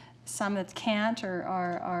can, some that can't or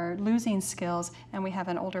are losing skills, and we have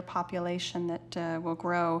an older population that will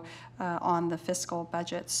grow on the fiscal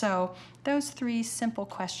budget. So those three simple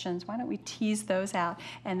questions, why don't we tease those out,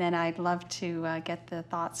 and then I'd love to get the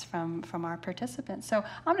thoughts from our participants. So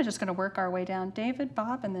I'm just going to work our way down. David,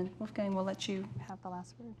 Bob, and then Wolfgang, we'll let you have the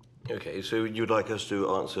last word. Okay, so you'd like us to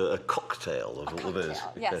answer a cocktail of all those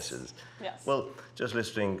questions? Yes. Well, just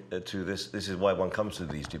listening to this is why one comes to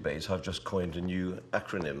these debates. I've just coined a new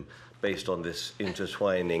acronym based on this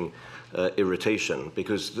intertwining irritation,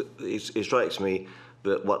 because it strikes me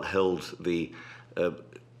that what held the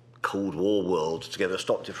Cold War world together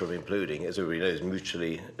stopped it from imploding, as everybody knows,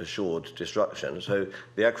 mutually assured destruction. So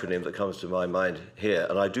the acronym that comes to my mind here,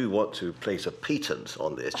 and I do want to place a patent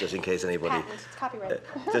on this, just in case anybody, Patent, it's copyright.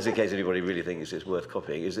 just in case anybody really thinks it's worth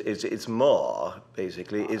copying, it's MAR,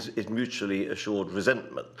 basically, is mutually assured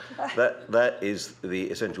resentment. That is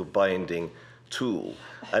the essential binding tool.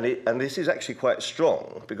 And this is actually quite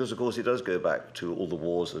strong, because of course it does go back to all the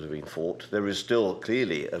wars that have been fought. There is still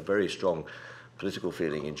clearly a very strong political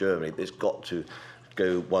feeling in Germany that's got to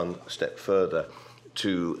go one step further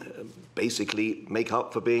to basically make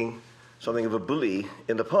up for being something of a bully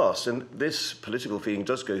in the past. And this political feeling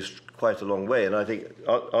does go quite a long way. And I think,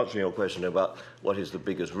 answering your question about what is the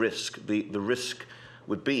biggest risk, the risk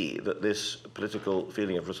would be that this political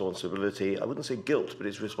feeling of responsibility, I wouldn't say guilt, but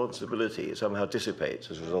it's responsibility, it somehow dissipates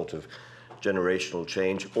as a result of generational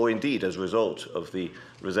change, or indeed as a result of the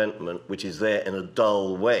resentment which is there in a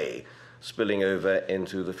dull way, spilling over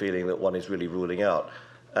into the feeling that one is really ruling out.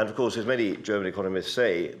 And of course, as many German economists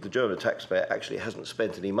say, the German taxpayer actually hasn't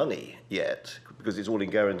spent any money yet, because it's all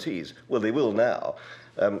in guarantees. Well, they will now.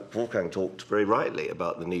 Wolfgang talked very rightly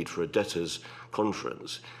about the need for a debtors'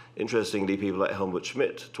 conference. Interestingly, people like Helmut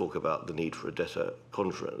Schmidt talk about the need for a debtor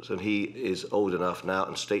conference, and he is old enough now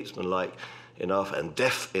and statesmanlike enough and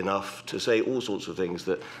deaf enough to say all sorts of things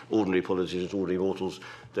that ordinary politicians, ordinary mortals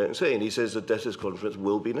don't say. And he says the debtors' conference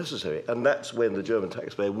will be necessary. And that's when the German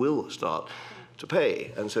taxpayer will start to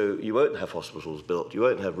pay. And so you won't have hospitals built, you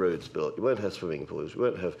won't have roads built, you won't have swimming pools, you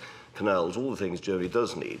won't have canals, all the things Germany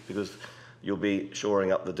does need, because you'll be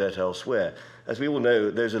shoring up the debt elsewhere. As we all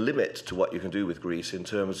know, there's a limit to what you can do with Greece in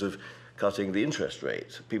terms of cutting the interest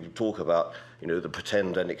rate. People talk about, the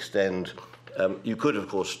pretend and extend. You could, of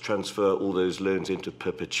course, transfer all those loans into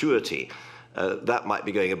perpetuity. That might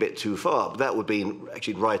be going a bit too far, but that would mean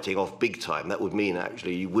actually writing off big time. That would mean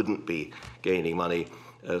actually you wouldn't be gaining money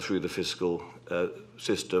through the fiscal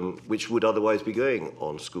system, which would otherwise be going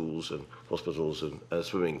on schools and hospitals and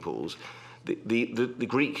swimming pools. The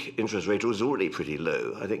Greek interest rate was already pretty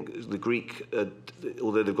low. I think the Greek,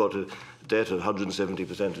 although they've got a debt of 170%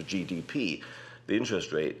 of GDP, the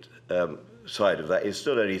interest rate side of that is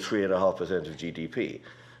still only 3.5% of GDP.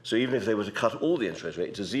 So even if they were to cut all the interest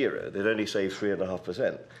rate to zero, they'd only save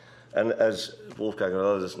 3.5%. And as Wolfgang and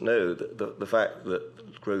others know, the fact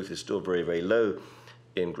that growth is still very, very low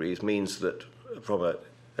in Greece means that from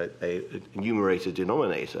a numerator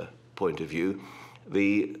denominator point of view,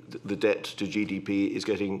 the debt to GDP is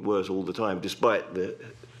getting worse all the time, despite the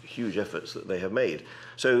huge efforts that they have made.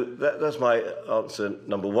 So that's my answer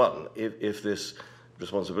number one. If this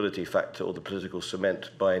responsibility factor or the political cement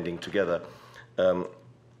binding together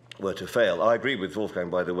were to fail. I agree with Wolfgang,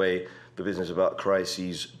 by the way, the business about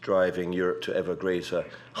crises driving Europe to ever greater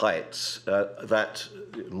heights. That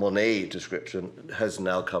Monnet description has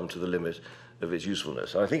now come to the limit of its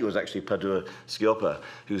usefulness. And I think it was actually Padua-Schioppa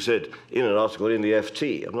who said in an article in the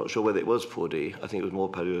FT, I'm not sure whether it was Pordy, I think it was more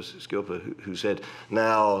Padua-Schioppa who said,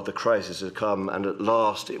 now the crisis has come and at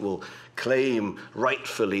last it will claim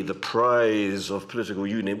rightfully the prize of political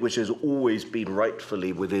union, which has always been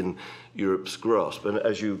rightfully within Europe's grasp. And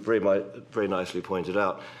as you very nicely pointed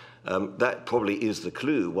out, that probably is the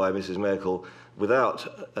clue why Mrs. Merkel,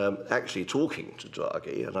 without actually talking to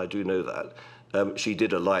Draghi, and I do know that, she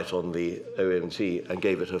did alight on the OMT and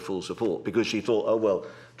gave it her full support, because she thought, oh, well,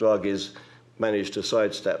 Draghi's managed to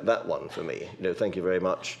sidestep that one for me. Thank you very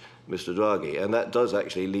much, Mr. Draghi. And that does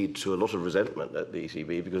actually lead to a lot of resentment at the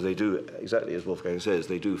ECB, because they do, exactly as Wolfgang says,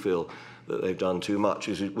 they do feel that they've done too much,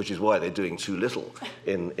 which is why they're doing too little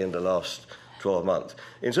in the last 12 months.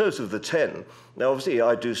 In terms of the 10, now obviously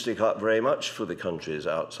I do stick up very much for the countries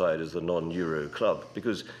outside as the non-Euro club,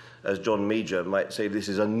 because as John Major might say, this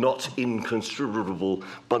is a not inconsiderable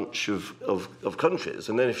bunch of countries.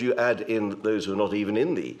 And then if you add in those who are not even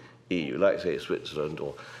in the EU, like, say, Switzerland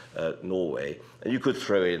or Norway, and you could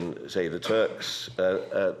throw in, say, the Turks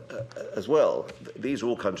as well. These are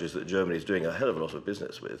all countries that Germany is doing a hell of a lot of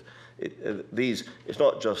business with. It's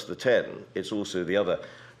not just the 10, it's also the other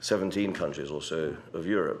 17 countries or so of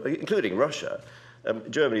Europe, including Russia.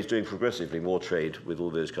 Germany is doing progressively more trade with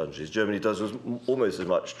all those countries. Germany does almost as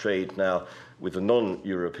much trade now with the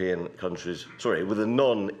non-European countries, with the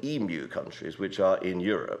non-EMU countries, which are in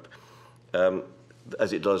Europe,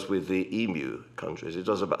 as it does with the EMU countries. It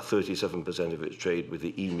does about 37% of its trade with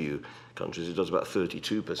the EMU countries. It does about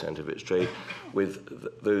 32% of its trade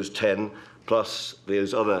with those 10, plus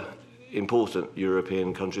those other important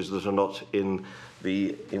European countries that are not in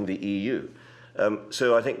the EU.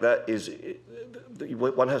 So I think that is,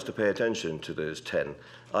 one has to pay attention to those 10.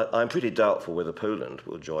 I'm pretty doubtful whether Poland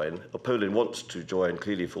will join. Poland wants to join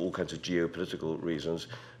clearly for all kinds of geopolitical reasons,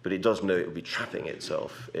 but it does know it will be trapping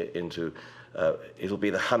itself into, it'll be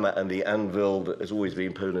the hammer and the anvil that has always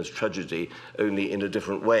been Poland's tragedy, only in a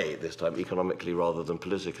different way, this time economically rather than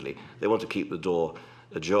politically. They want to keep the door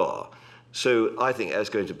ajar. So I think that's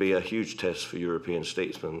going to be a huge test for European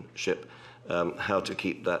statesmanship, how to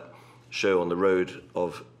keep that show on the road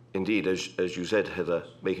of, indeed, as you said, Heather,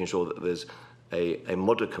 making sure that there's a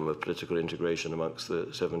modicum of political integration amongst the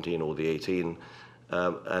 17 or the 18,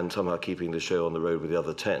 and somehow keeping the show on the road with the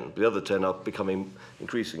other 10. The other 10 are becoming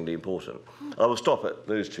increasingly important. I will stop at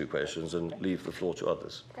those two questions and leave the floor to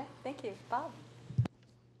others. Okay, thank you. Bob?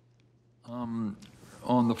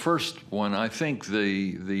 On the first one, I think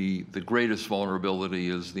the greatest vulnerability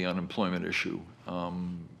is the unemployment issue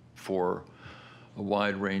for a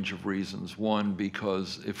wide range of reasons. One,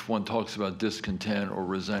 because if one talks about discontent or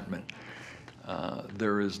resentment,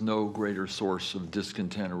 there is no greater source of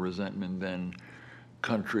discontent or resentment than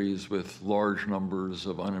countries with large numbers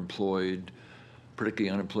of unemployed,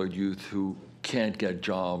 particularly unemployed youth who can't get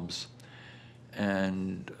jobs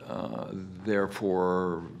and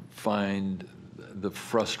therefore find the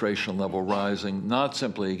frustration level rising, not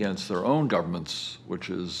simply against their own governments, which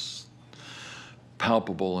is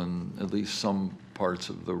palpable in at least some parts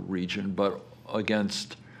of the region, but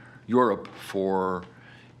against Europe for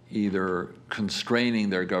either constraining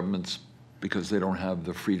their governments because they don't have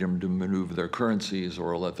the freedom to maneuver their currencies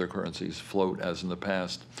or let their currencies float as in the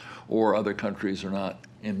past, or other countries are not,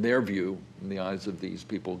 in their view, in the eyes of these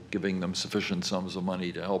people, giving them sufficient sums of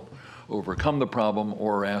money to help overcome the problem,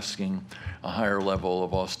 or asking a higher level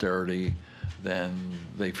of austerity than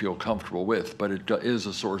they feel comfortable with. But it is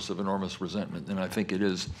a source of enormous resentment, and I think it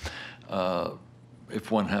is,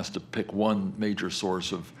 if one has to pick one major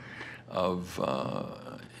source of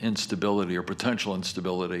instability or potential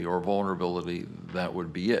instability or vulnerability, that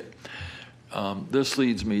would be it. This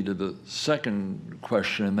leads me to the second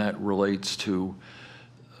question, and that relates to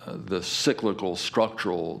the cyclical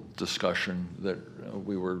structural discussion that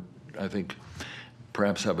we were, I think,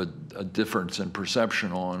 perhaps have a difference in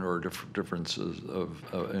perception on, or differences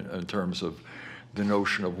in terms of the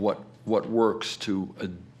notion of what works to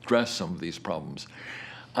address some of these problems.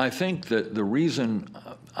 I think that the reason,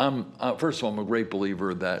 first of all, I'm a great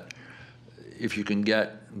believer that if you can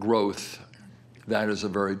get growth, that is a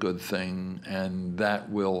very good thing, and that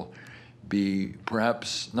will be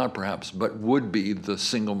but would be the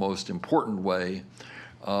single most important way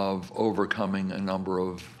of overcoming a number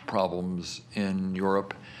of problems in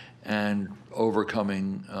Europe and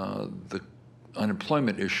overcoming the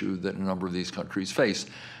unemployment issue that a number of these countries face,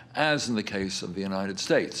 as in the case of the United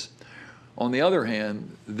States. On the other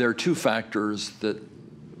hand, there are two factors that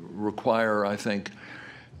require, I think,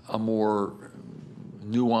 a more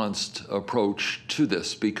nuanced approach to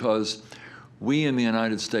this, because we in the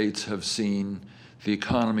United States have seen the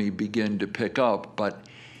economy begin to pick up, but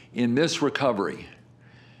in this recovery,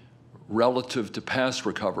 relative to past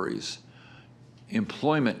recoveries,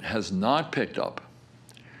 employment has not picked up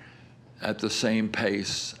at the same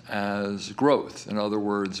pace as growth. In other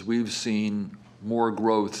words, we've seen more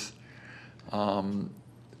growth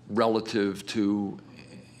relative to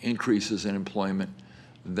increases in employment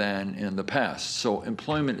than in the past. So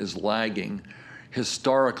employment is lagging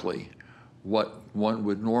historically what one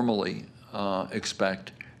would normally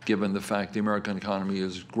expect, given the fact the American economy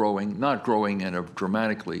is growing, not growing in a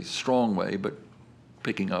dramatically strong way, but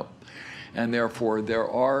picking up. And therefore, there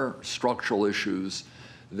are structural issues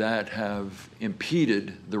that have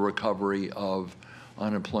impeded the recovery of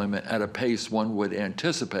unemployment at a pace one would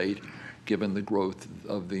anticipate given the growth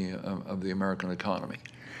of the American economy.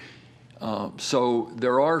 So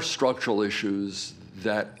there are structural issues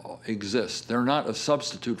that exist. They're not a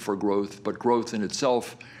substitute for growth, but growth in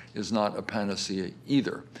itself is not a panacea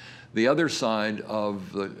either. The other side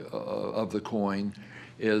of the coin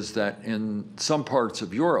is that in some parts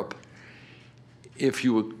of Europe, if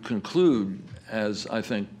you would conclude, as I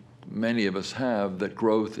think many of us have, that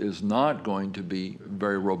growth is not going to be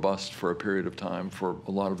very robust for a period of time for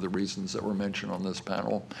a lot of the reasons that were mentioned on this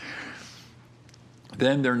panel,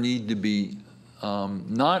 then there need to be,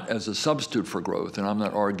 not as a substitute for growth, and I'm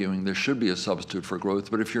not arguing there should be a substitute for growth,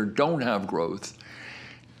 but if you don't have growth,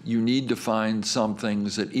 you need to find some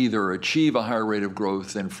things that either achieve a higher rate of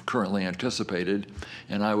growth than currently anticipated,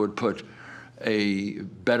 and I would put a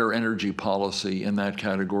better energy policy in that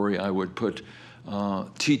category. I would put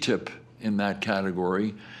TTIP in that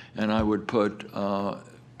category, and I would put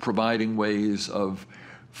providing ways of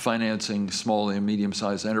financing small and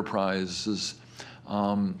medium-sized enterprises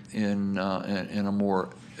in a more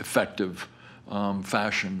effective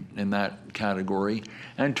fashion in that category,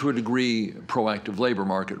 and to a degree proactive labor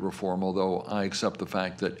market reform, although I accept the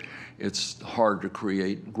fact that it's hard to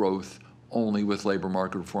create growth only with labor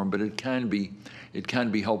market reform, but it can be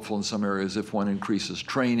helpful in some areas if one increases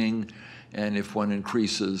training and if one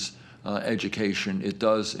increases education. It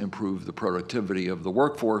does improve the productivity of the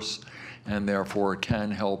workforce, and therefore it can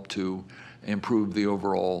help to improve the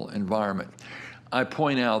overall environment. I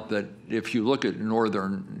point out that if you look at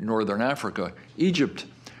Northern Africa, Egypt,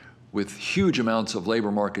 with huge amounts of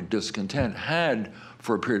labor market discontent, had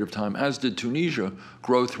for a period of time, as did Tunisia,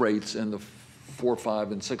 growth rates in the 4%,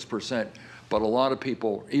 5%, and 6%. But a lot of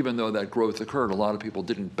people, even though that growth occurred, a lot of people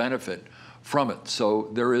didn't benefit from it. So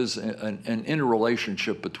there is an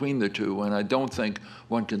interrelationship between the two, and I don't think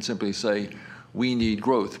one can simply say, we need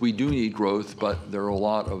growth. We do need growth, but there are a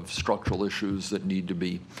lot of structural issues that need to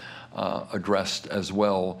be addressed as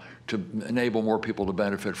well to enable more people to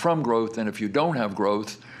benefit from growth. And if you don't have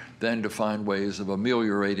growth, then to find ways of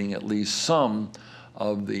ameliorating at least some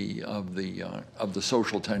of the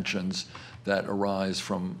social tensions that arise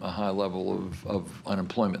from a high level of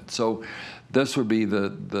unemployment. So this would be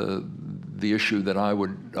the issue that I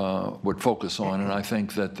would focus on, and I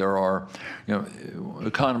think that there are,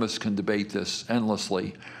 economists can debate this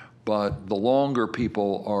endlessly, but the longer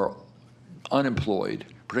people are unemployed,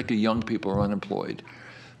 particularly young people are unemployed,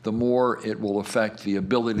 the more it will affect the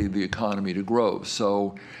ability of the economy to grow.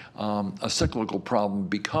 So a cyclical problem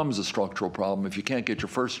becomes a structural problem. If you can't get your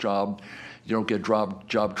first job, you don't get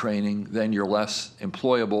job training, then you're less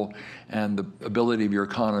employable, and the ability of your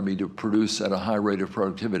economy to produce at a high rate of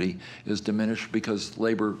productivity is diminished because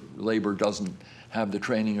labor doesn't have the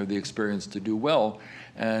training or the experience to do well.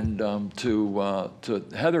 And to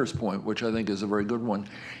Heather's point, which I think is a very good one,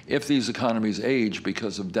 if these economies age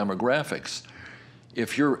because of demographics,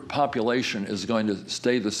 if your population is going to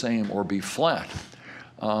stay the same or be flat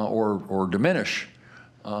or diminish,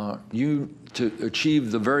 to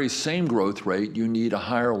achieve the very same growth rate, you need a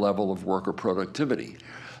higher level of worker productivity.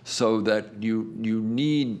 So that you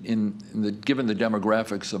need, given the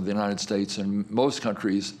demographics of the United States and most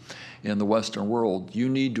countries in the Western world, you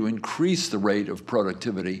need to increase the rate of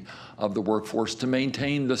productivity of the workforce to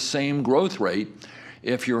maintain the same growth rate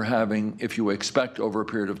if you expect over a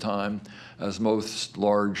period of time, as most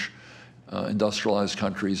large industrialized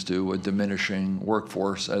countries do, a diminishing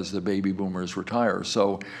workforce as the baby boomers retire.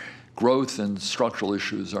 So growth and structural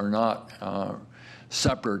issues are not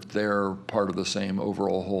separate, they're part of the same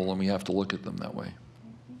overall whole, and we have to look at them that way.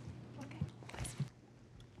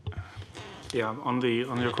 Yeah, on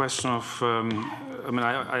your question of,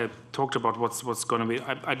 I talked about what's going to be.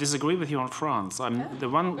 I disagree with you on France. The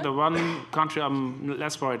one country I'm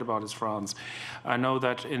less worried about is France. I know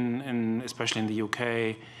that especially in the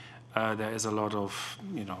UK, there is a lot of,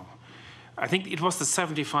 I think it was the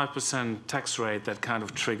 75% tax rate that kind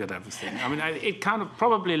of triggered everything. It kind of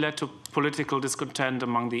probably led to political discontent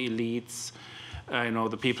among the elites,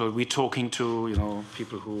 the people we're talking to,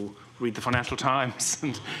 people who read the Financial Times,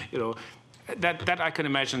 and that I can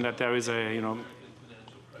imagine that there is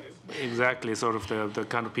exactly sort of the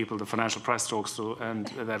kind of people the financial press talks to, and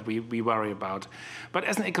that we worry about. But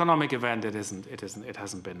as an economic event, it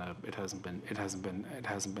hasn't been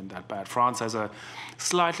that bad. France has a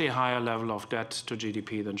slightly higher level of debt to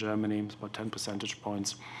GDP than Germany, it's about 10 percentage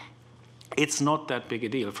points. It's not that big a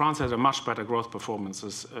deal. France has a much better growth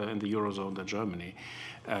performances in the Eurozone than Germany,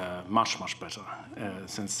 much better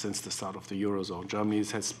since the start of the Eurozone. Germany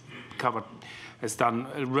has done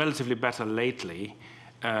relatively better lately.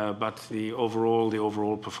 But the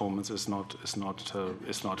overall performance is not.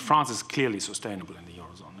 France is clearly sustainable in the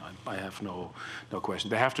Eurozone. I have no question.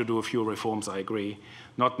 They have to do a few reforms. I agree.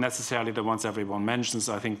 Not necessarily the ones everyone mentions.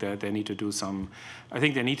 I think that they need to do some. I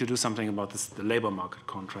think they need to do something about the labor market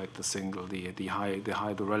contract, the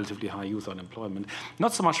relatively high youth unemployment.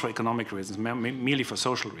 Not so much for economic reasons, merely for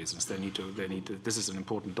social reasons. They need to. This is an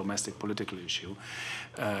important domestic political issue.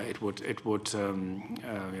 It would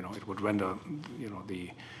render the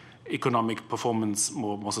economic performance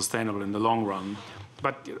more sustainable in the long run.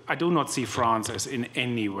 But I do not see France as in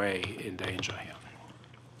any way in danger here.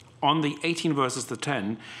 On the 18 versus the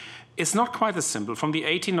 10, it's not quite as simple. From the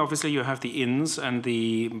 18, obviously, you have the ins and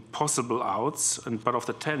the possible outs, but of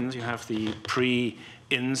the 10s, you have the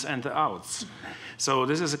pre-ins and the outs. So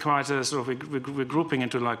this is quite a sort of, we're grouping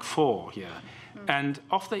into like 4 here. And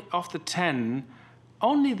of the 10,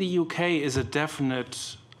 only the UK is a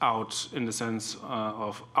definite out in the sense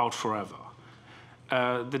of out forever.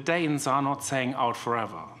 The Danes are not saying out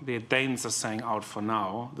forever. The Danes are saying out for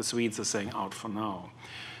now. The Swedes are saying out for now.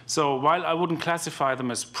 So while I wouldn't classify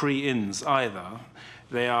them as pre-ins either,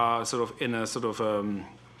 they are sort of in a sort of on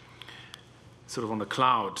a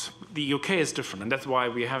cloud. The UK is different, and that's why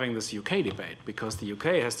we're having this UK debate, because the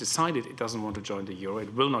UK has decided it doesn't want to join the euro.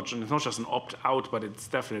 It will not. It's not just an opt-out, but it's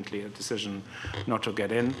definitely a decision not to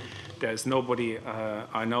get in. There's nobody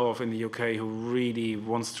I know of in the UK who really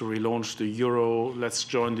wants to relaunch the euro. Let's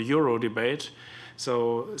join the euro debate.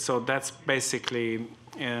 So that's basically,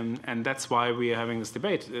 and that's why we are having this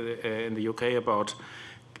debate in the UK about,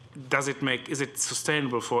 is it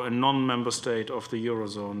sustainable for a non-member state of the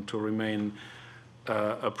eurozone to remain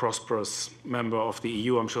a prosperous member of the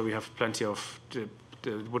EU? I'm sure we have plenty of,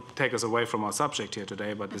 would take us away from our subject here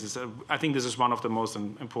today, but this is, I think this is one of the most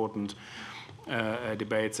important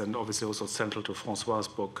debates, and obviously also central to François'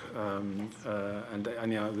 book.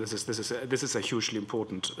 And yeah, this is a hugely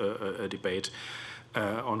important debate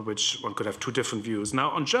on which one could have two different views.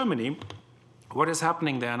 Now, on Germany, what is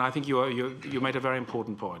happening there, and I think you made a very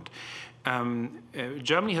important point.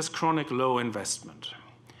 Germany has chronic low investment,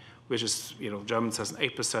 which is, Germans has an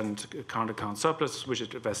 8% current account surplus, which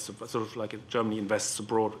it invests, sort of like Germany invests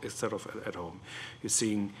abroad instead of at home. You're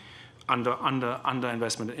seeing under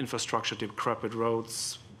investment in infrastructure, decrepit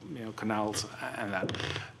roads, canals, and that,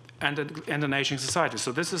 and an aging society.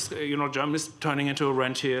 So this is, Germany is turning into a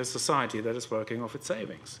rentier society that is working off its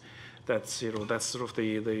savings. That's sort of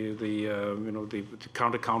the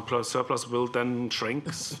current account plus surplus will then shrink,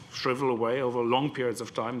 shrivel away over long periods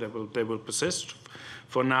of time. They will persist.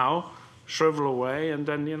 For now, shrivel away, and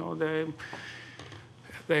then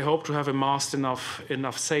they hope to have amassed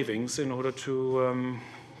enough savings in order to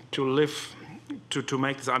live, to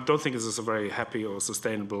make this. I don't think this is a very happy or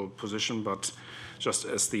sustainable position, but just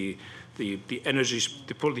as the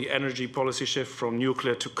energy policy shift from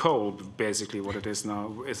nuclear to coal, basically what it is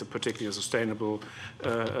now, is a particularly sustainable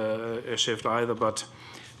shift either. But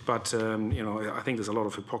I think there's a lot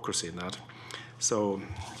of hypocrisy in that. So.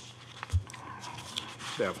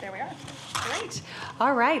 There we are. Great.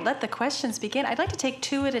 All right, let the questions begin. I'd like to take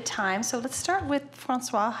two at a time. So let's start with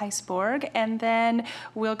François Heisborg, and then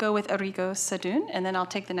we'll go with Arrigo Sadun, and then I'll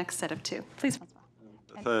take the next set of two. Please,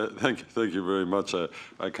 François. Thank you very much.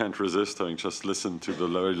 I can't resist having just listened to the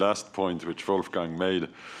very last point which Wolfgang made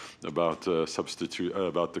about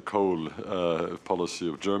about the coal policy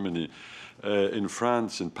of Germany. In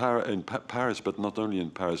France, in Paris, but not only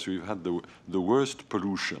in Paris, we've had the worst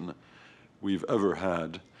pollution we've ever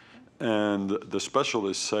had, and the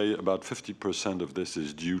specialists say about 50% of this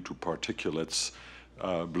is due to particulates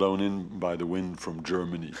blown in by the wind from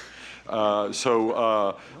Germany. Kein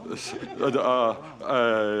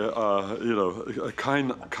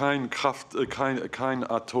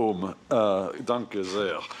Atom, danke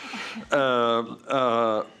sehr.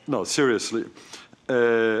 No, seriously.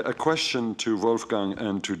 A question to Wolfgang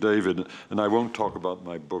and to David, and I won't talk about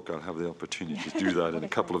my book. I'll have the opportunity to do that in a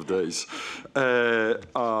couple of days.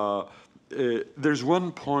 There's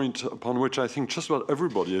one point upon which I think just about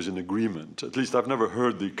everybody is in agreement. At least I've never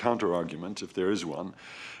heard the counter-argument, if there is one,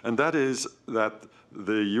 and that is that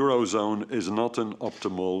the Eurozone is not an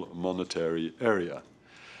optimal monetary area.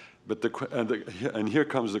 But and here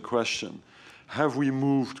comes the question: have we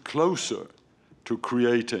moved closer to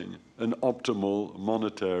creating an optimal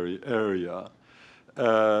monetary area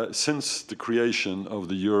since the creation of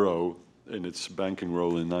the euro in its banking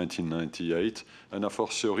role in 1998, and a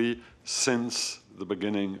fortiori since the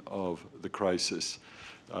beginning of the crisis?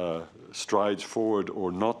 Strides forward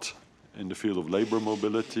or not in the field of labor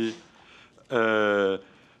mobility, the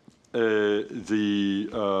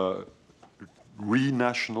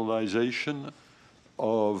renationalization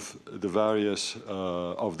of the various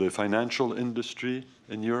of the financial industry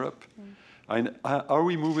in Europe. Are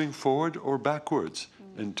we moving forward or backwards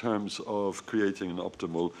in terms of creating an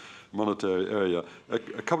optimal monetary area? A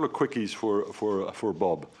couple of quickies for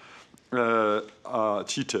Bob.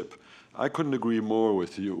 TTIP. I couldn't agree more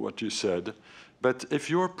with you what you said, but if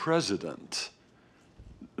your president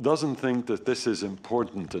doesn't think that this is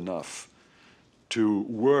important enough to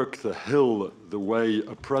work the Hill the way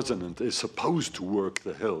a president is supposed to work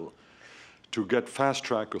the Hill, to get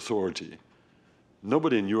fast-track authority,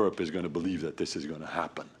 nobody in Europe is going to believe that this is going to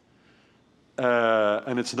happen.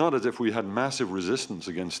 And it's not as if we had massive resistance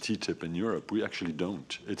against TTIP in Europe. We actually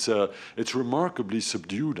don't. It's remarkably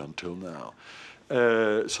subdued until now.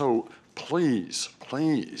 So please,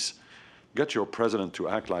 please, get your president to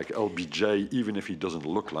act like LBJ, even if he doesn't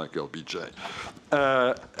look like LBJ.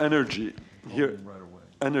 Energy. Here,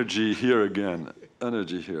 energy here again.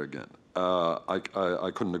 Energy here again.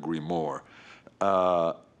 I couldn't agree more.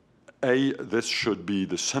 This should be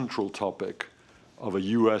the central topic of a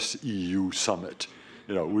US-EU summit.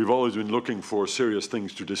 we've always been looking for serious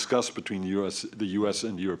things to discuss between the US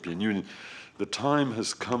and the European Union. The time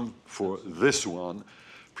has come for this one,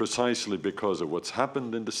 precisely because of what's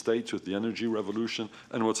happened in the States with the energy revolution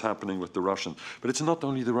and what's happening with the Russians. But it's not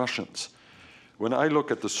only the Russians. When I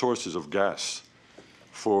look at the sources of gas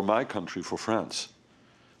for my country, for France,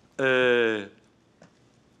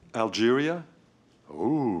 Algeria,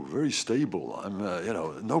 oh, very stable.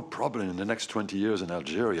 No problem in the next 20 years in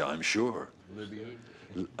Algeria, I'm sure.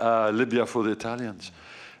 Libya for the Italians.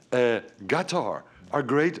 Qatar, our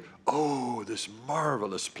great, this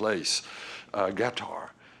marvelous place, Qatar.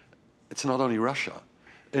 It's not only Russia.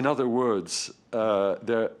 In other words,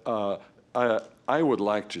 I would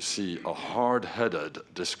like to see a hard-headed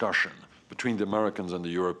discussion between the Americans and the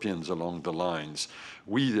Europeans along the lines.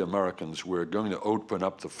 We, the Americans, we're going to open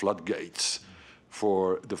up the floodgates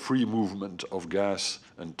for the free movement of gas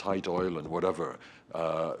and tight oil and whatever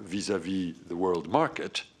vis-à-vis the world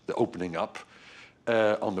market, the opening up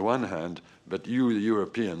on the one hand, but you, the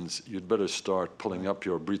Europeans, you'd better start pulling up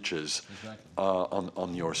your breeches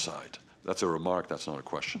on your side. That's a remark, that's not a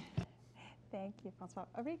question. Thank you, Francois.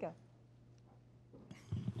 Arrigo.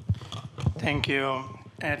 Thank you,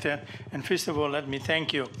 Ether. And first of all, let me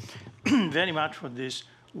thank you very much for this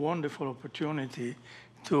wonderful opportunity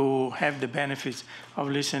to have the benefits of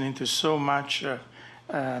listening to so much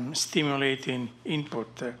stimulating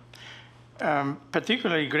input.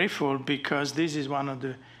 Particularly grateful because this is one of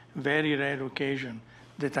the very rare occasions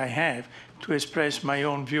that I have to express my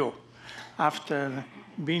own view. After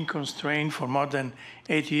being constrained for more than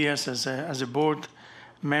 8 years as a board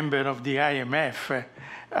member of the IMF,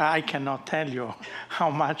 I cannot tell you how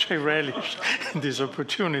much I relish this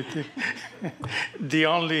opportunity. The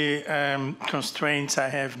only constraints I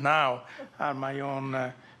have now are my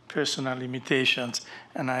own personal limitations,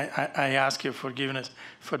 and I ask your forgiveness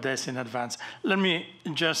for this in advance. Let me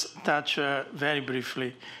just touch very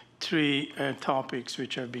briefly 3 topics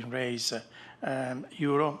which have been raised.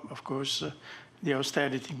 Euro, of course, the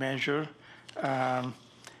austerity measure.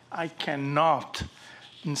 I cannot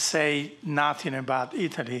say nothing about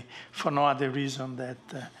Italy for no other reason that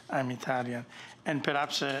I'm Italian, and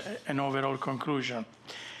perhaps an overall conclusion.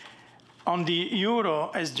 On the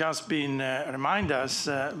euro, has just been reminded us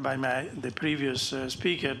by the previous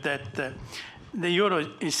speaker that the euro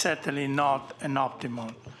is certainly not an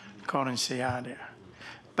optimal currency area,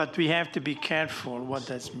 but we have to be careful what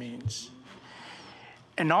that means.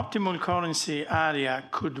 An optimal currency area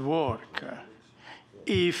could work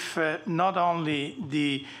if not only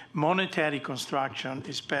the monetary construction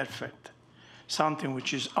is perfect, something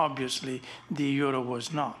which is obviously the euro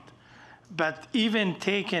was not, but even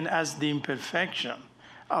taken as the imperfection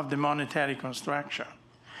of the monetary construction,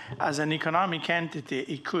 as an economic entity,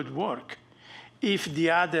 it could work if the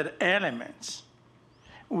other elements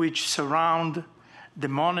which surround the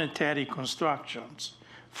monetary constructions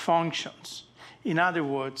functions. In other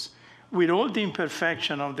words, with all the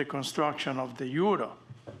imperfection of the construction of the euro,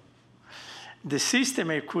 the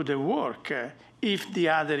system could work if the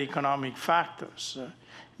other economic factors,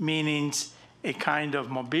 meaning a kind of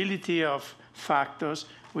mobility of factors,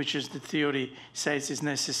 which is the theory says is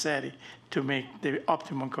necessary to make the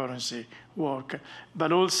optimum currency work,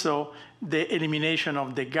 but also the elimination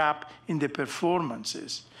of the gap in the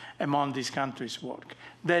performances among these countries work.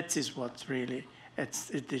 That is what really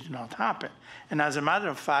it did not happen. And as a matter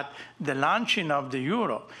of fact, the launching of the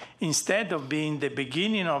euro, instead of being the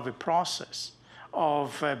beginning of a process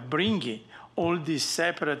of bringing all these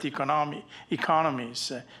separate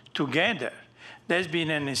economies together, there's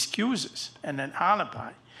been an excuse and an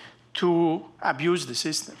alibi to abuse the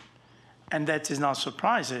system. And that is not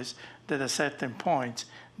surprises that at certain points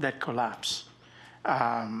that collapse.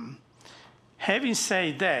 Having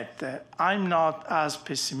said that, I'm not as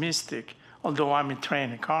pessimistic, although I'm a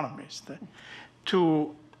trained economist,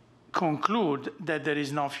 to conclude that there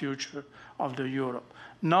is no future of the euro,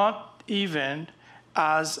 not even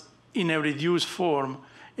as in a reduced form,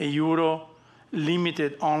 a euro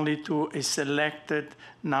limited only to a selected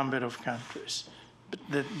number of countries.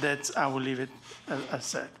 But that's, I will leave it as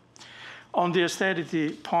said. On the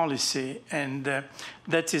austerity policy, and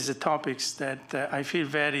that is the topics that I feel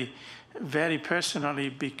very, very personally,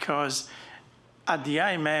 because at the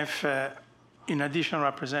IMF, in addition to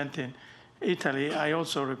representing Italy, I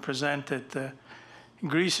also represented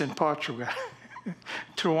Greece and Portugal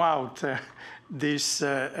throughout these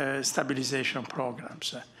stabilization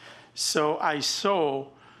programs. So I saw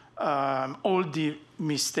all the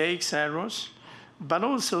mistakes, errors, but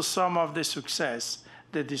also some of the success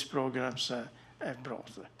that these programs have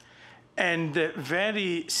brought. And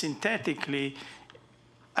very synthetically,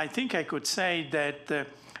 I think I could say that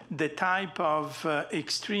the type of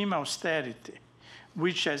extreme austerity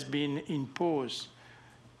which has been imposed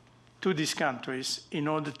to these countries in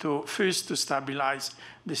order to first to stabilize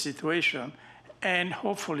the situation and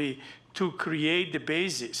hopefully to create the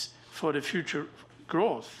basis for the future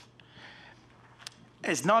growth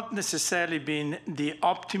has not necessarily been the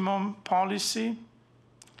optimum policy,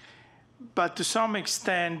 but to some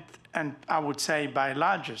extent, and I would say by a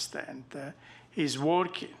large extent, is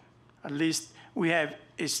working. At least we have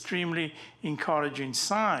extremely encouraging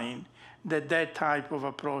sign that that type of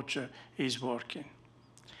approach is working.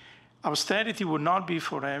 Austerity would not be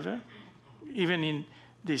forever, even in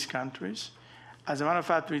these countries. As a matter of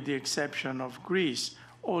fact, with the exception of Greece,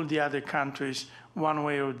 all the other countries, one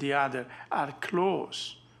way or the other, are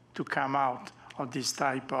close to come out of this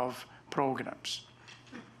type of programs.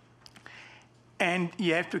 And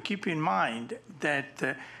you have to keep in mind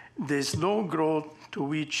that the slow growth to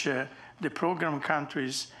which the program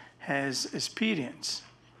countries has experienced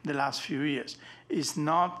the last few years is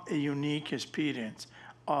not a unique experience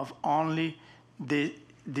of only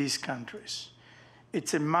these countries.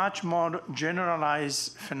 It's a much more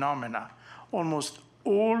generalized phenomena. Almost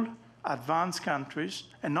all advanced countries,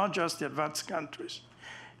 and not just the advanced countries,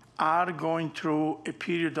 are going through a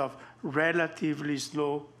period of relatively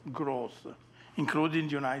slow growth, including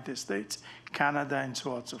the United States, Canada, and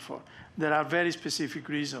so on and so forth. There are very specific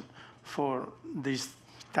reasons for this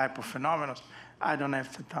type of phenomena. I don't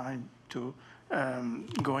have the time to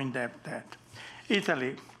go in depth that.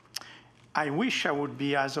 Italy, I wish I would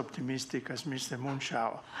be as optimistic as Mr.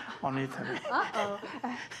 Munchauer on Italy.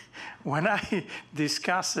 When I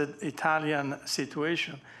discussed the Italian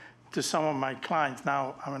situation to some of my clients,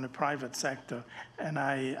 now I'm in the private sector, and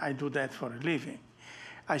I do that for a living,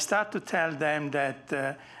 I start to tell them that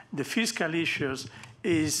the fiscal issues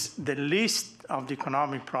is the least of the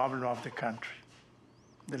economic problem of the country,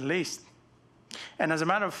 the least. And as a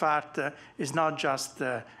matter of fact, it's not just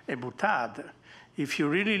a boutade. If you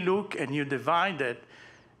really look and you divide it,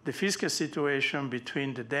 the fiscal situation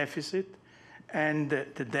between the deficit and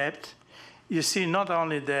the debt, you see not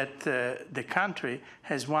only that the country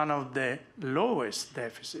has one of the lowest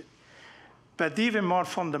deficits, but even more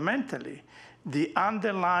fundamentally, the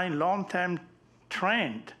underlying long-term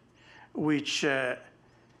trend which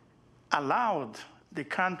allowed the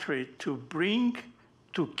country to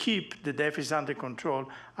keep the deficit under control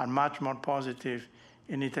are much more positive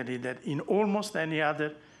in Italy than in almost any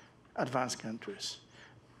other advanced countries.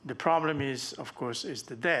 The problem is, of course, is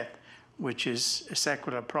the debt, which is a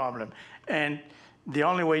secular problem. And the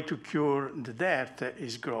only way to cure the debt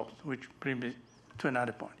is growth, which brings me to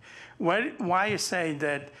another point. Why I say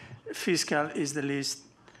that fiscal is the least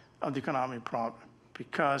of the economic problem?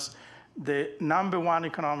 Because the number one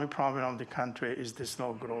economic problem of the country is the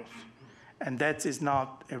slow growth. And that is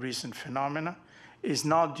not a recent phenomenon. It's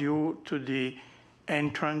not due to the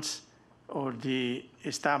entrance or the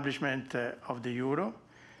establishment of the euro.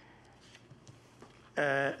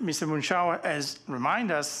 Mr. Munchauer has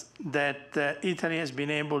reminded us that Italy has been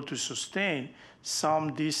able to sustain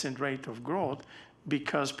some decent rate of growth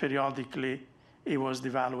because periodically it was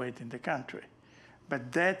devaluating the country.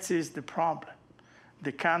 But that is the problem.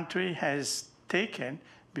 The country has taken,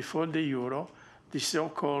 before the euro, the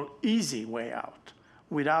so-called easy way out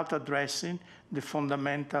without addressing the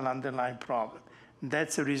fundamental underlying problem.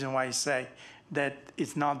 That's the reason why I say that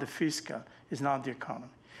it's not the fiscal, it's not the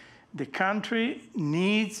economy. The country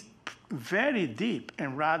needs very deep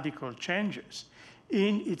and radical changes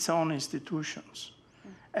in its own institutions.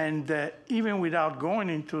 And even without going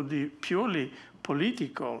into the purely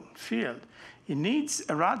political field, it needs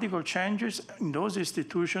radical changes in those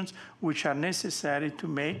institutions which are necessary to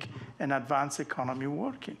make an advanced economy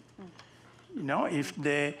working. You know, if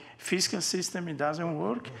the fiscal system it doesn't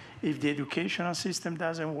work, if the educational system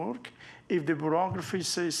doesn't work, if the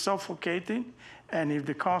bureaucracy is suffocating, and if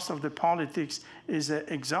the cost of the politics is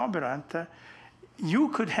exorbitant, you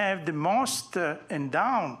could have the most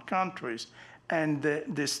endowed countries and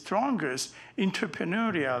the strongest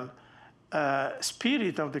entrepreneurial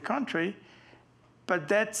spirit of the country,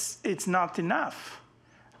 but it's not enough.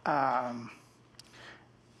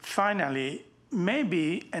 Finally,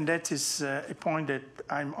 maybe, and that is a point that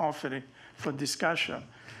I'm offering for discussion,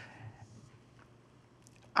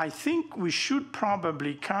 I think we should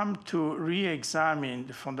probably come to re-examine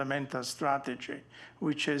the fundamental strategy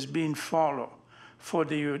which has been followed for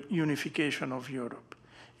the unification of Europe.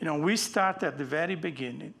 You know, we start at the very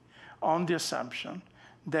beginning on the assumption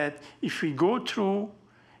that if we go through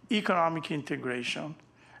economic integration,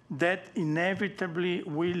 that inevitably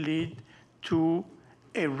will lead to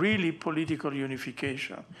a really political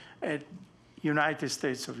unification at United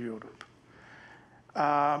States of Europe.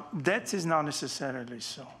 That is not necessarily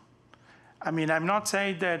so. I mean, I'm not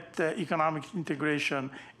saying that economic integration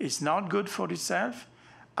is not good for itself.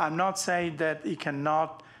 I'm not saying that it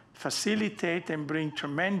cannot facilitate and bring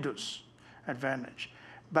tremendous advantage.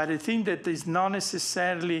 But I think that is not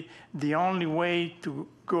necessarily the only way to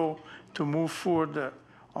go to move further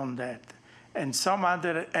on that. And some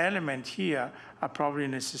other elements here are probably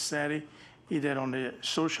necessary, either on the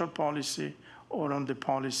social policy or on the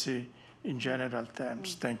policy in general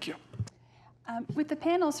terms. Thank you. With the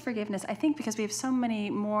panel's forgiveness, I think because we have so many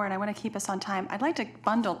more and I want to keep us on time, I'd like to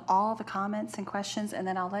bundle all the comments and questions, and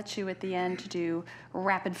then I'll let you at the end to do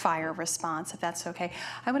rapid fire response, if that's okay.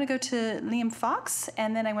 I want to go to Liam Fox,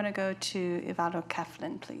 and then I want to go to Ivalo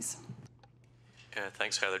Keflin, please.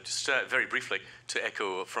 Thanks, Heather. Just very briefly, to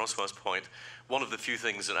echo Francois's point, one of the few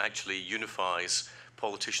things that actually unifies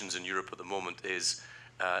politicians in Europe at the moment is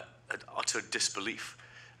an utter disbelief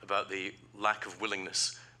about the lack of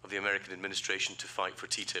willingness of the American administration to fight for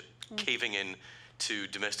TTIP, caving in to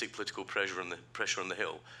domestic political pressure on the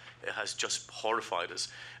Hill. It has just horrified us.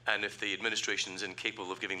 And if the administration is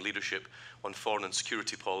incapable of giving leadership on foreign and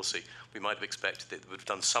security policy, we might have expected that they would have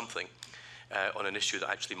done something on an issue that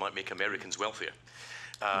actually might make Americans wealthier,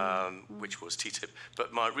 which was TTIP.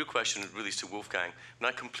 But my real question really is to Wolfgang. And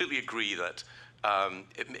I completely agree that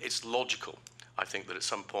it's logical, I think, that at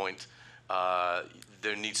some point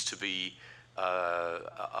there needs to be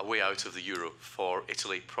a way out of the euro for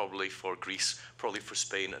Italy, probably for Greece, probably for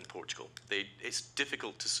Spain and Portugal. It's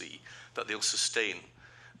difficult to see that they'll sustain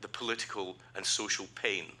the political and social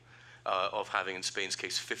pain of having, in Spain's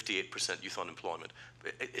case, 58% youth unemployment.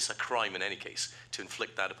 It's a crime in any case to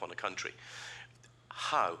inflict that upon a country.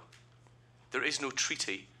 How? There is no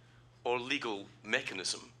treaty or legal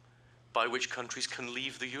mechanism by which countries can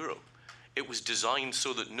leave the euro. It was designed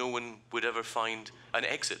so that no one would ever find an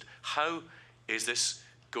exit. How is this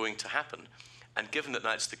going to happen? And given that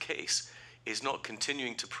that's the case, is not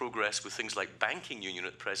continuing to progress with things like banking union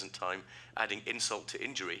at the present time, adding insult to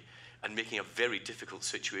injury and making a very difficult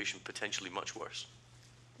situation potentially much worse?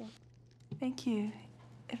 Thank you.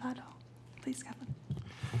 Ivado, please, Kevin.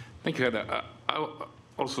 Thank you, Heather. I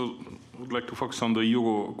also would like to focus on the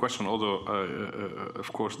euro question, although,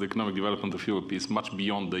 of course, the economic development of Europe is much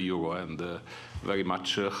beyond the euro and very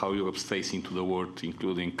much how Europe stays into the world,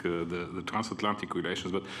 including the transatlantic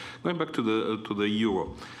relations. But going back to the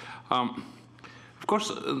euro, of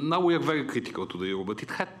course, now we are very critical to the euro, but it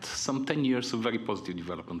had some 10 years of very positive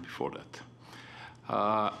development before that.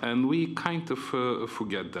 And we kind of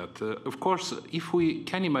forget that. Of course, if we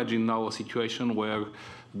can imagine now a situation where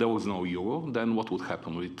there was no euro, then what would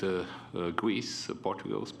happen with Greece,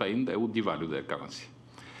 Portugal, Spain? They would devalue their currency.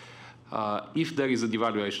 If there is a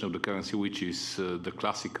devaluation of the currency, which is the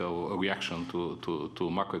classical reaction to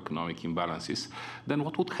macroeconomic imbalances, then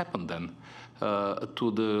what would happen then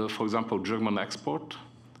to the, for example, German export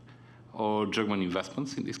or German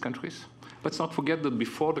investments in these countries? Let's not forget that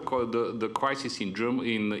before the crisis in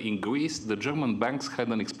Greece, the German banks had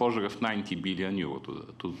an exposure of 90 billion euro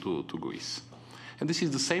to Greece. And this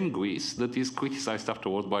is the same Greece that is criticized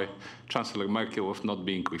afterwards by Chancellor Merkel of not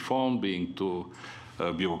being reformed, being too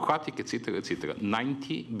bureaucratic, etc., etc.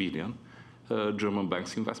 90 billion German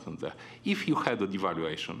banks investment there. If you had a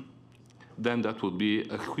devaluation, then that would be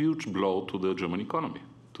a huge blow to the German economy,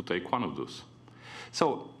 to take one of those.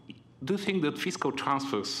 So do you think that fiscal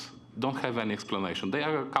transfers don't have any explanation? They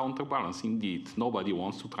are a counterbalance, indeed. Nobody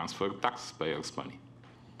wants to transfer taxpayers' money.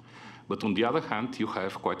 But on the other hand, you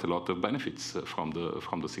have quite a lot of benefits from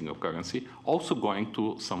the single currency, also going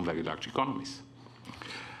to some very large economies.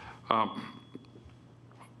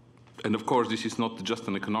 And of course, this is not just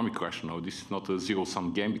an economic rationale. This is not a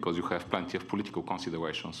zero-sum game, because you have plenty of political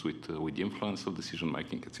considerations with the influence of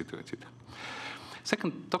decision-making, etc., etc.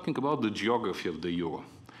 Second, talking about the geography of the euro.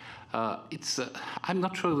 I'm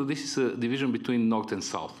not sure that this is a division between North and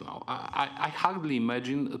South now. I hardly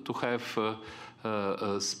imagine to have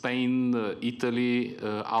Spain, Italy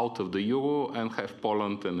out of the euro and have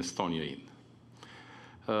Poland and Estonia in.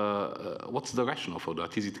 What's the rationale for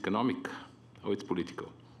that? Is it economic or it's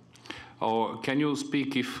political? Or can you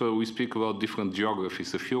speak, if we speak about different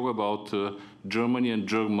geographies, if you're about Germany and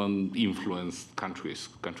German-influenced countries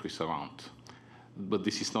around? But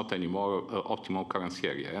this is not anymore optimal currency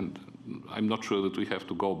area. And I'm not sure that we have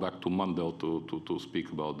to go back to Mundell to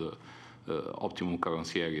speak about the optimum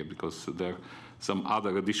currency area, because there are some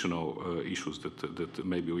other additional issues that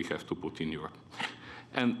maybe we have to put in Europe.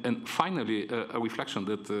 And finally, a reflection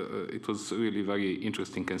that it was really very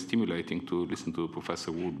interesting and stimulating to listen to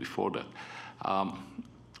Professor Wood before that.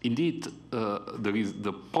 Indeed, there is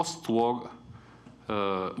the post-war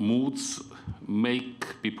moods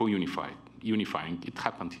make people unifying. It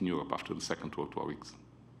happened in Europe after the Second World War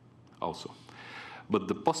also. But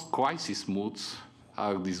the post-crisis moods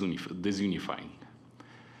are disunifying.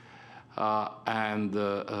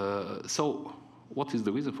 So what is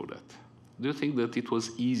the reason for that? Do you think that it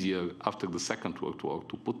was easier after the Second World War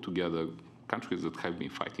to put together countries that have been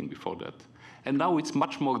fighting before that? And now it's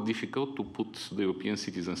much more difficult to put the European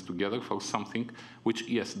citizens together for something which,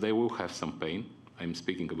 yes, they will have some pain. I'm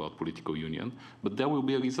speaking about political union, but there will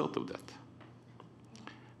be a result of that.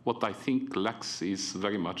 What I think lacks is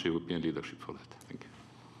very much European leadership for that. Thank you.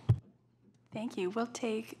 Thank you. We'll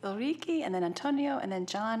take Ulrike, and then Antonio, and then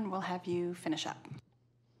John, we'll have you finish up.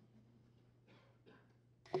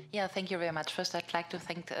 Yeah, thank you very much. First, I'd like to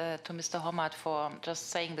thank to Mr. Homart for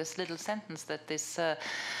just saying this little sentence that this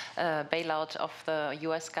bailout of the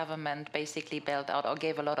US government basically bailed out or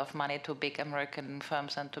gave a lot of money to big American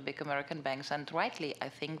firms and to big American banks. And rightly, I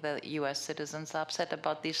think the US citizens are upset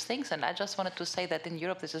about these things. And I just wanted to say that in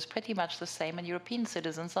Europe, this is pretty much the same, and European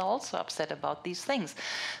citizens are also upset about these things.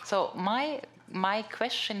 So my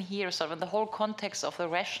question here, sort of in the whole context of the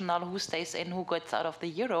rationale, who stays in, who gets out of the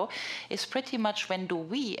euro, is pretty much when do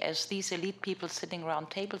we, as these elite people sitting around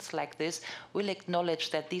tables like this, will acknowledge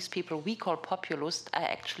that these people we call populists are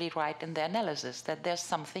actually right in their analysis, that there's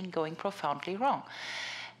something going profoundly wrong.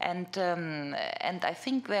 And I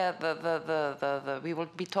think we will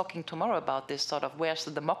be talking tomorrow about this sort of where's the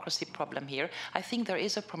democracy problem here. I think there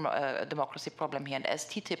is a democracy problem here. And as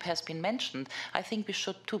TTIP has been mentioned, I think we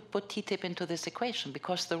should put TTIP into this equation,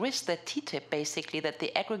 because the risk that TTIP basically, that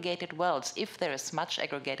the aggregated wealth, if there is much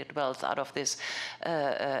aggregated wealth out of this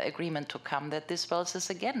agreement to come, that this wealth is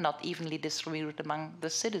again not evenly distributed among the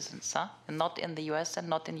citizens, and not in the US and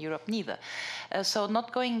not in Europe neither. So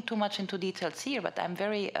not going too much into details here, but I'm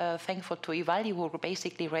very thankful to Ivali, who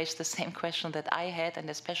basically raised the same question that I had, and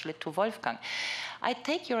especially to Wolfgang. I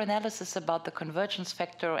take your analysis about the convergence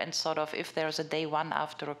factor and sort of if there's a day one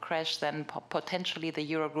after a crash, then potentially the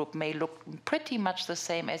Eurogroup may look pretty much the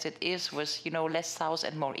same as it is with, you know, less south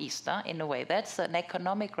and more east, in a way. That's an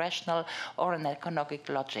economic rational or an economic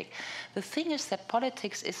logic. The thing is that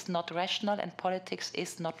politics is not rational and politics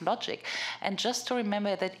is not logic. And just to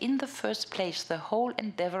remember that in the first place, the whole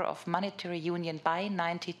endeavor of monetary union by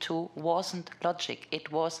 92 wasn't logic.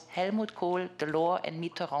 It was Helmut Kohl, Delors, and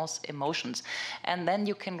Mitterrand's emotions. And then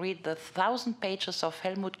you can read the 1,000 pages of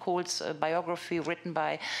Helmut Kohl's biography written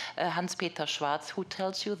by Hans-Peter Schwarz, who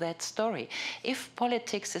tells you that story. If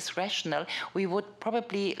politics is rational, we would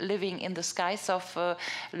probably living in the skies of,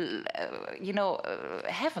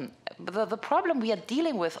 heaven. The problem we are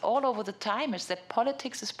dealing with all over the time is that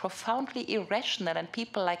politics is profoundly irrational, and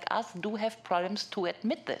people like us do have problems to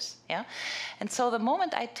admit this. Yeah, and so the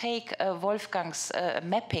moment I take Wolfgang's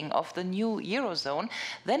mapping of the new Eurozone,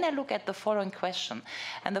 then I look at the following question.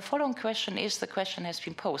 And the following question is, the question has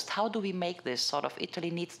been posed, how do we make this sort of Italy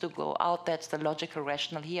needs to go out, that's the logical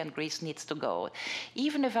rationale here, and Greece needs to go.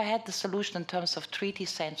 Even if I had the solution in terms of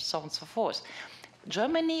treaties and so on and so forth,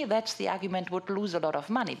 Germany, that's the argument, would lose a lot of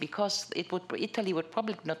money because Italy would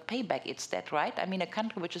probably not pay back its debt, right? I mean, a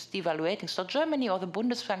country which is devaluating. So Germany or the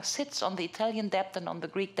Bundesbank sits on the Italian debt and on the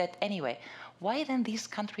Greek debt anyway. Why then these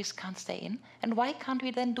countries can't stay in? And why can't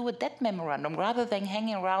we then do a debt memorandum rather than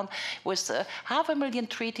hanging around with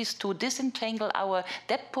 500,000 treaties to disentangle our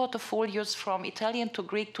debt portfolios from Italian to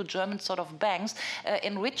Greek to German sort of banks,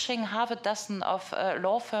 enriching 6 of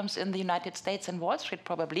law firms in the United States and Wall Street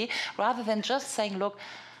probably, rather than just saying, look,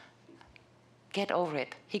 get over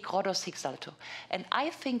it. Hic Rhodus, hic salto. And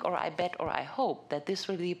I think, or I bet, or I hope that this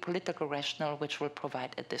will be a political rationale which will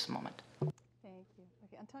provide at this moment. Thank you.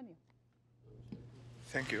 Okay, Antonio.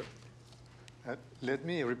 Thank you. Let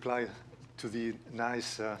me reply to the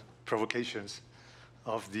nice provocations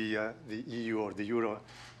of the EU or the Euro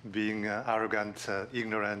being arrogant,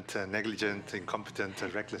 ignorant, negligent, incompetent,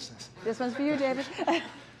 recklessness. This one's for you, David.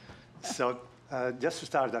 So just to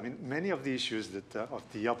start, I mean, many of the issues that of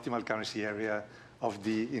the optimal currency area, of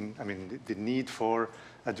the need for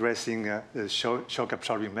addressing shock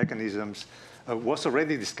absorbing mechanisms was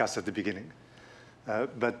already discussed at the beginning.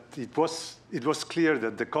 But it was clear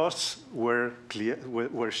that the costs were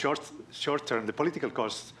short term. The political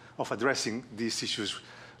costs of addressing these issues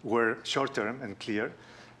were short term and clear,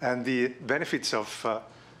 and the benefits of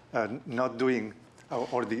not doing,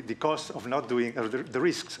 or the cost of not doing, or the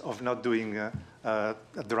risks of not doing the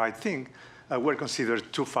right thing were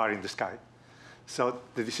considered too far in the sky. So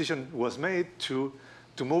the decision was made to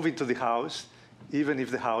move into the house, even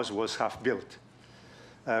if the house was half built.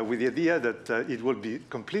 with the idea that it will be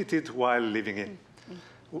completed while living in.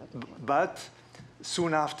 But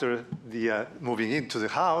soon after the moving into the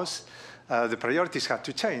house, the priorities had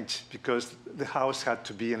to change because the house had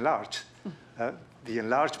to be enlarged. The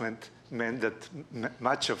enlargement meant that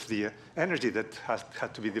much of the energy that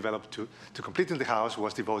had to be developed to completing the house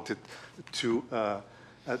was devoted to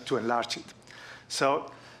enlarge it.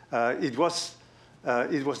 So it was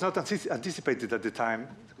not anticipated at the time,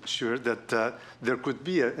 sure, that there could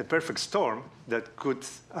be a perfect storm that could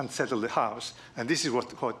unsettle the house, and this is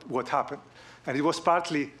what happened. And it was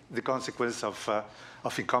partly the consequence of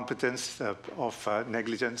incompetence, of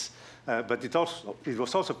negligence, but it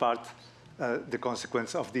was also part the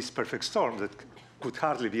consequence of this perfect storm that could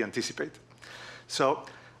hardly be anticipated. So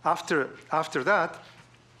after that,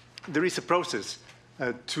 there is a process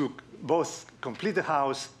to both complete the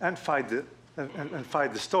house and fight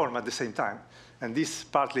the storm at the same time. And this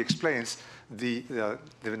partly explains the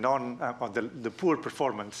poor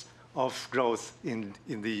performance of growth in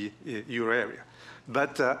the euro area.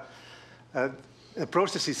 But a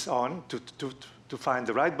process is on to find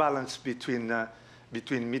the right balance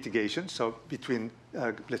between mitigation, so between,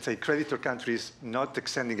 let's say, creditor countries not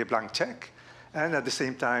extending a blank check, and at the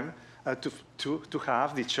same time to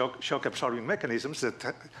have the shock-absorbing mechanisms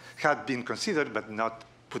that had been considered but not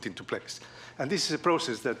put into place. And this is a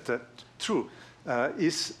process that,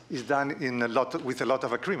 is done with a lot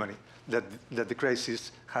of acrimony that the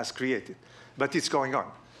crisis has created. But it's going on.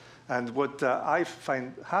 And what I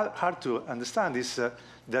find hard to understand is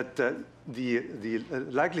that the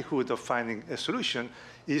likelihood of finding a solution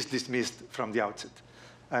is dismissed from the outset.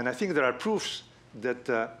 And I think there are proofs that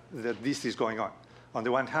this is going on. On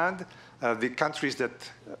the one hand, the countries that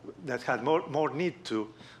had more need to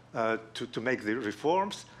make the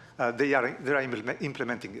reforms, they are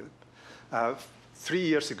implementing it. 3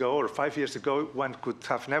 years ago or 5 years ago, one could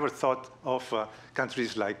have never thought of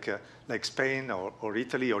countries like Spain or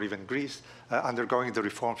Italy or even Greece undergoing the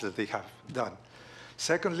reforms that they have done.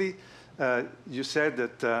 Secondly, you said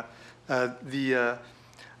that the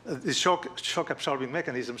shock-absorbing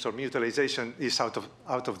mechanisms or mutualization is out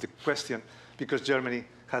of the question because Germany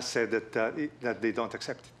has said that they don't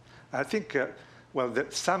accept it. I think,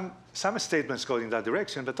 some statements go in that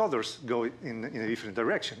direction, but others go in a different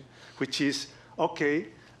direction, which is, okay,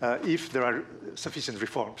 if there are sufficient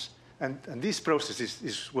reforms. And this process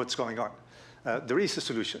is what's going on. There is a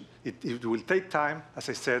solution. It will take time. As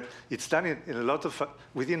I said, it's done in a lot of,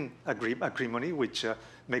 within acrimony, which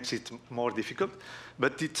makes it more difficult.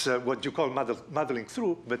 But it's what you call muddling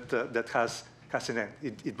through, but that has an end.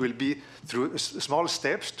 It will be through small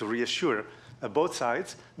steps to reassure both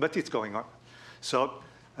sides, but it's going on. So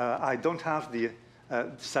I don't have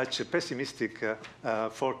such a pessimistic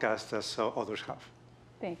forecast as others have.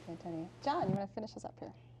 Thanks, Antonio. John, you want to finish us up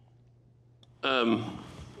here?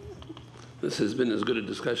 This has been as good a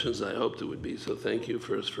discussion as I hoped it would be, so thank you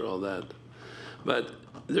first for all that. But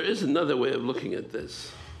there is another way of looking at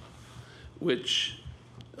this, which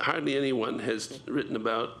hardly anyone has written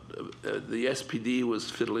about. The SPD was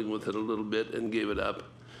fiddling with it a little bit and gave it up.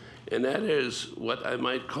 And that is what I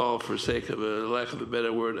might call, for sake of a lack of a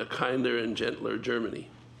better word, a kinder and gentler Germany.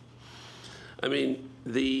 I mean,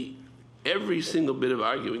 every single bit of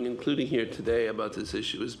arguing, including here today about this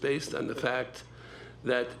issue, is based on the fact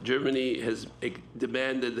that Germany has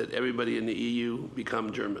demanded that everybody in the EU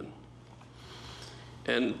become German.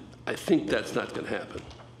 And I think that's not going to happen.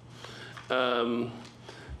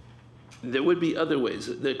 There would be other ways.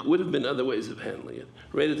 There would have been other ways of handling it.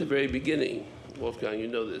 Right at the very beginning, Wolfgang, you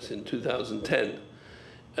know this, in 2010,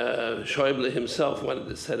 Schäuble himself wanted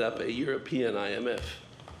to set up a European IMF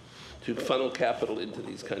to funnel capital into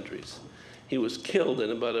these countries. He was killed in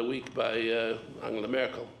about a week by Angela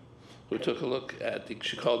Merkel, who took a look at,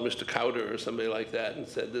 she called Mr. Kauder or somebody like that and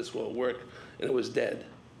said, this won't work, and it was dead.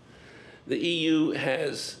 The EU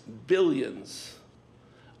has billions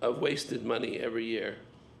of wasted money every year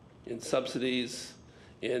in subsidies,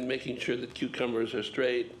 in making sure that cucumbers are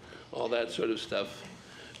straight, all that sort of stuff,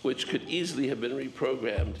 which could easily have been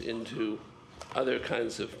reprogrammed into other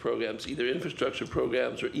kinds of programs, either infrastructure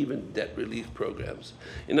programs or even debt relief programs.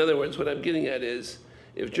 In other words, what I'm getting at is,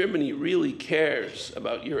 if Germany really cares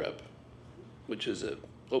about Europe, which is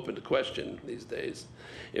open to question these days,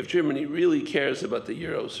 if Germany really cares about the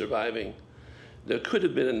euro surviving, there could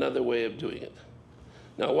have been another way of doing it.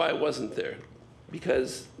 Now, why wasn't there?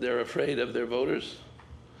 Because they're afraid of their voters?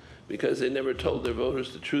 Because they never told their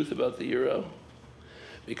voters the truth about the euro?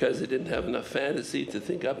 Because they didn't have enough fantasy to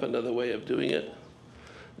think up another way of doing it?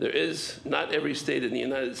 Not every state in the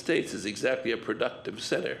United States is exactly a productive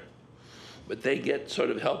center. but they get sort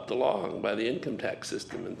of helped along by the income tax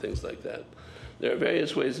system and things like that. There are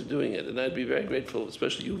various ways of doing it, and I'd be very grateful,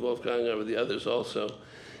 especially you, Wolfgang, or the others also.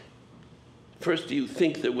 First, do you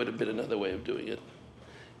think there would have been another way of doing it?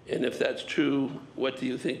 And if that's true, what do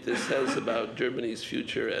you think this says about Germany's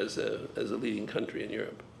future as a leading country in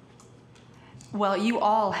Europe? Well, you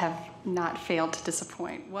all have not failed to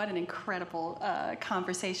disappoint. What an incredible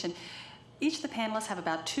conversation. Each of the panelists have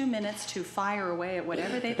about 2 minutes to fire away at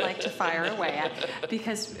whatever they'd like to fire away at,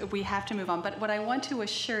 because we have to move on. But what I want to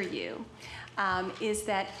assure you is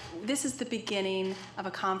that this is the beginning of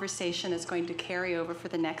a conversation that's going to carry over for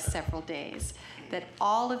the next several days. That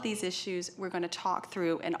all of these issues we're going to talk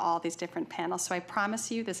through in all these different panels. So I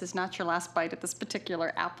promise you this is not your last bite at this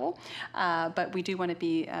particular apple, but we do want to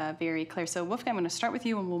be very clear. So Wolfgang, I'm going to start with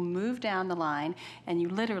you and we'll move down the line, and you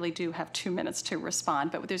literally do have 2 minutes to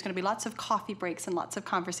respond, but there's going to be lots of coffee breaks and lots of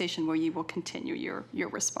conversation where you will continue your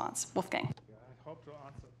response. Wolfgang.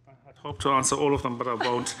 I hope to answer all of them, but I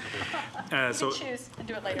won't. So choose and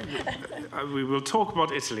do it later. We will talk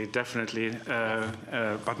about Italy, definitely,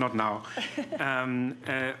 but not now.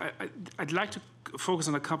 I'd like to focus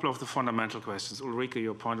on a couple of the fundamental questions. Ulrike,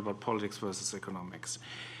 your point about politics versus economics.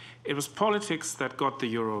 It was politics that got the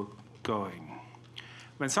euro going.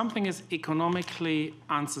 When something is economically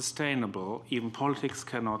unsustainable, even politics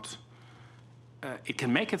cannot, it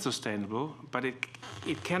can make it sustainable, but it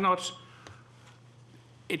cannot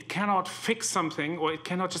fix something, or it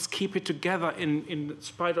cannot just keep it together in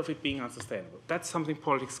spite of it being unsustainable. That's something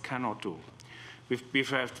politics cannot do. We've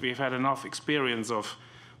had enough experience of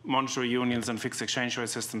monetary unions and fixed exchange rate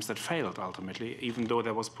systems that failed ultimately, even though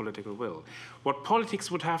there was political will. What politics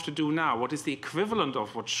would have to do now, what is the equivalent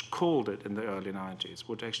of what Kohl did in the early 90s,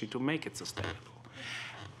 would actually to make it sustainable.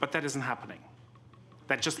 But that isn't happening.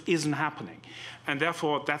 That just isn't happening. And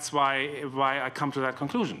therefore, that's why I come to that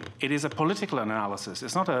conclusion. It is a political analysis.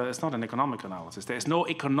 It's not an economic analysis. There is no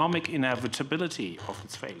economic inevitability of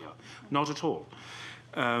its failure. Not at all.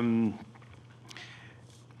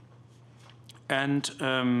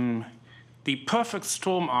 The perfect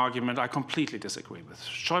storm argument, I completely disagree with.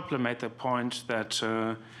 Schäuble made the point that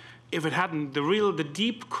if it hadn't, the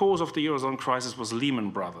deep cause of the Eurozone crisis was Lehman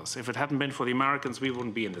Brothers. If it hadn't been for the Americans, we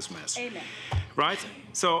wouldn't be in this mess. Amen. Right?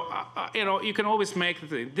 So, you can always make the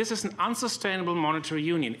thing. This is an unsustainable monetary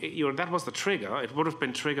union. That was the trigger. It would have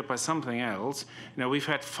been triggered by something else. We've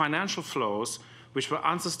had financial flows which were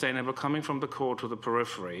unsustainable coming from the core to the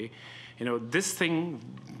periphery. This thing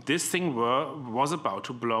was about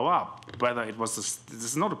to blow up. Whether it was, this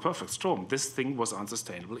is not a perfect storm. This thing was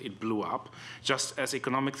unsustainable. It blew up, just as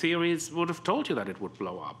economic theories would have told you that it would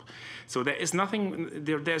blow up. So there's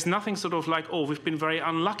nothing sort of like, oh, we've been very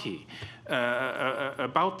unlucky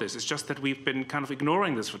about this. It's just that we've been kind of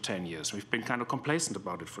ignoring this for 10 years. We've been kind of complacent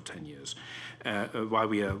about it for 10 years, while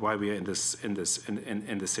we are in this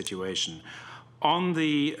situation. On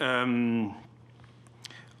the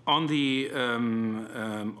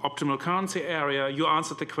optimal currency area, you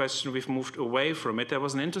answered the question, we've moved away from it. There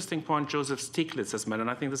was an interesting point Joseph Stiglitz has made, and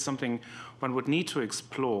I think this is something one would need to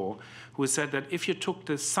explore, who said that if you took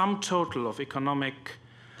the sum total of economic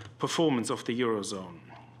performance of the Eurozone,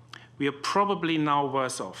 we are probably now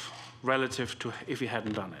worse off relative to if we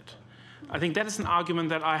hadn't done it. I think that is an argument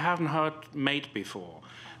that I haven't heard made before.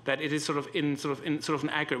 That it is sort of an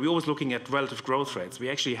aggregate. We're always looking at relative growth rates. We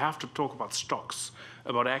actually have to talk about stocks,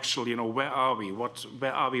 about actual, where are we?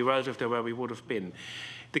 Where are we relative to where we would have been?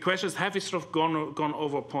 The question is, have we sort of gone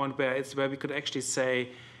over a point where we could actually say,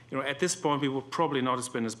 at this point we would probably not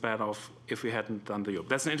have been as bad off if we hadn't done the Europe.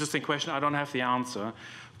 That's an interesting question. I don't have the answer,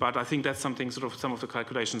 but I think that's something some of the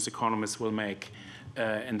calculations economists will make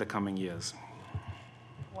in the coming years.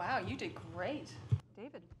 Wow, you did great,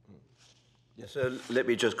 David. Yeah, so let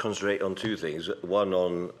me just concentrate on two things. One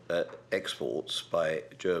on exports by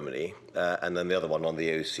Germany, and then the other one on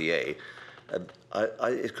the OCA.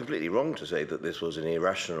 It's completely wrong to say that this was an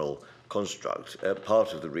irrational construct.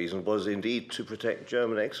 Part of the reason was indeed to protect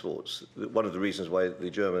German exports. One of the reasons why the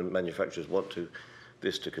German manufacturers want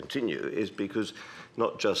this to continue is because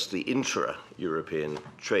not just the intra-European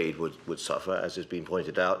trade would suffer, as has been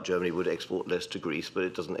pointed out. Germany would export less to Greece, but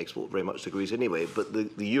it doesn't export very much to Greece anyway. But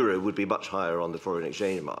the euro would be much higher on the foreign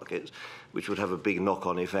exchange markets, which would have a big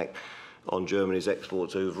knock-on effect on Germany's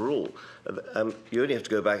exports overall. You only have to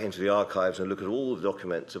go back into the archives and look at all the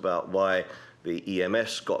documents about why the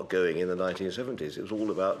EMS got going in the 1970s. It was all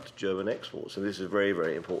about German exports, and this is a very,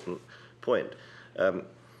 very important point.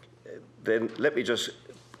 Then let me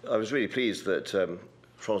I was really pleased that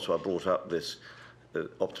Francois brought up the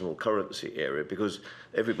optimal currency area, because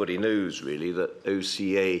everybody knows really that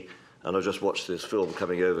OCA, and I just watched this film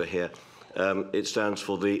coming over here, It stands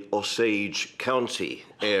for the Osage County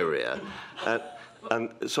area.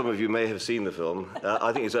 And some of you may have seen the film.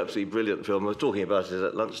 I think it's an absolutely brilliant film. I was talking about it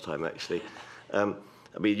at lunchtime, actually.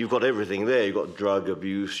 I mean, you've got everything there. You've got drug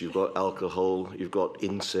abuse, you've got alcohol, you've got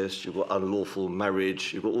incest, you've got unlawful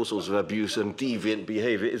marriage, you've got all sorts of abuse and deviant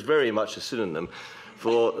behavior. It's very much a synonym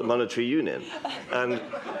for monetary union. And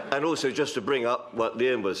also, just to bring up what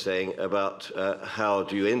Liam was saying about how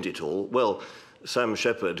do you end it all, well, Sam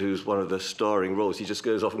Shepard, who's one of the starring roles, he just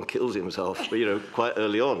goes off and kills himself, but, you know, quite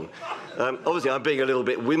early on. Obviously, I'm being a little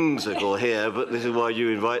bit whimsical here, but this is why you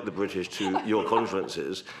invite the British to your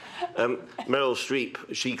conferences. Meryl Streep,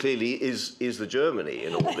 she clearly is the Germany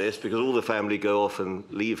in all this, because all the family go off and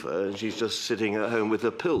leave her, and she's just sitting at home with her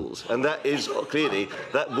pills. And that is clearly,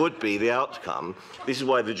 that would be the outcome. This is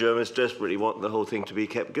why the Germans desperately want the whole thing to be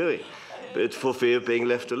kept going, but for fear of being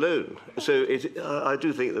left alone. So I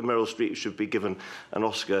do think that Meryl Streep should be given an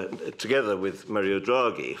Oscar together with Mario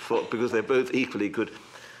Draghi, because they're both equally good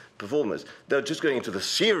performers. Now, just going into the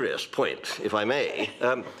serious point, if I may,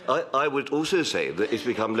 I would also say that it's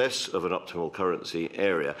become less of an optimal currency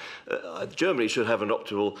area. Germany should have an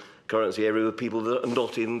optimal currency area with people that are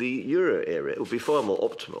not in the euro area. It would be far more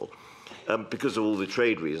optimal. Because of all the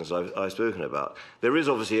trade reasons I've spoken about. There is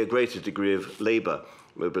obviously a greater degree of labour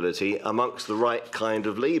mobility amongst the right kind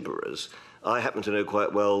of labourers. I happen to know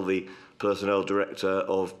quite well the personnel director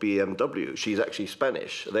of BMW. She's actually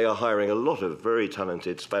Spanish. They are hiring a lot of very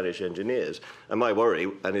talented Spanish engineers. And my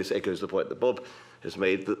worry, and this echoes the point that Bob has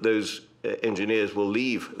made, that those engineers will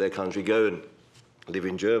leave their country, go and live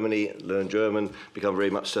in Germany, learn German, become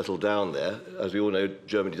very much settled down there. As we all know,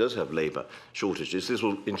 Germany does have labour shortages. This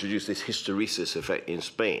will introduce this hysteresis effect in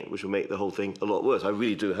Spain, which will make the whole thing a lot worse. I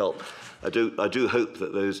really do I do hope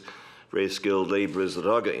that those very skilled labourers that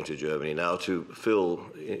are going to Germany now to fill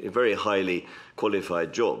in very highly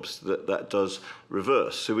qualified jobs, that does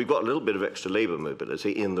reverse. So we've got a little bit of extra labour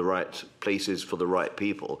mobility in the right places for the right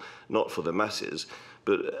people, not for the masses.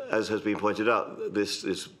 But as has been pointed out, this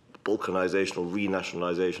balkanization or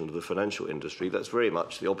renationalization of the financial industry, that's very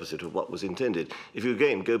much the opposite of what was intended. If you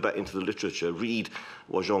again go back into the literature, read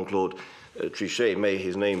what Jean-Claude Trichet, may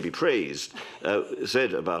his name be praised,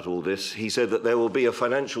 said about all this. He said that there will be a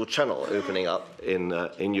financial channel opening up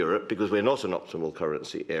in Europe because we're not an optimal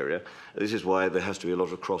currency area. This is why there has to be a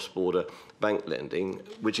lot of cross-border bank lending,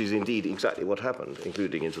 which is indeed exactly what happened,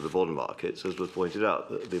 including into the bond markets, as was pointed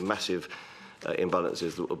out, the massive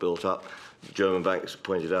imbalances that were built up. German banks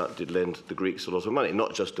pointed out did lend the Greeks a lot of money,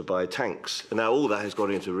 not just to buy tanks. And now all that has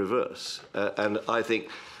gone into reverse. And I think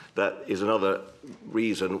that is another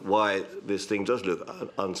reason why this thing does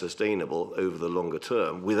look unsustainable over the longer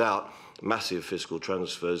term without massive fiscal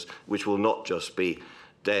transfers, which will not just be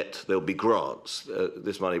debt, there'll be grants.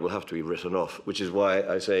 This money will have to be written off, which is why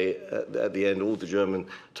I say at the end all the German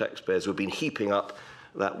taxpayers who have been heaping up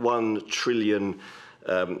that 1 trillion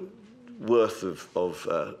worth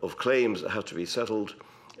of claims that have to be settled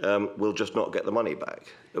will just not get the money back,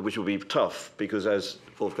 which will be tough because, as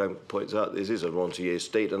Wolfgang points out, this is a rentier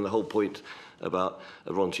state, and the whole point about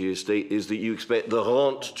a rentier state is that you expect the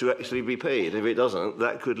rent to actually be paid. If it doesn't,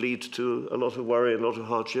 that could lead to a lot of worry and a lot of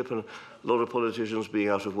hardship and a lot of politicians being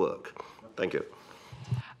out of work. Thank you.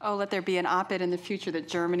 Oh, let there be an op-ed in the future that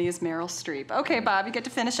Germany is Meryl Streep. Okay, Bob, you get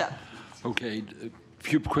to finish up. Okay. A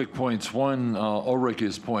few quick points. One,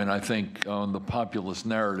 Ulrike's point, I think, on the populist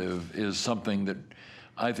narrative is something that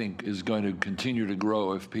I think is going to continue to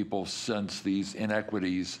grow if people sense these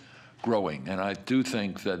inequities growing. And I do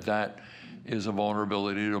think that that is a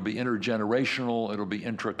vulnerability. It'll be intergenerational, it'll be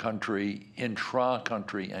intra-country, and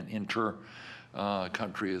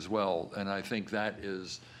inter-country as well. And I think that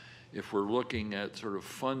is, if we're looking at sort of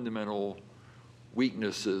fundamental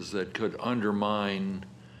weaknesses that could undermine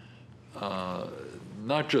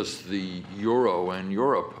not just the euro and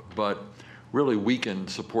Europe, but really weaken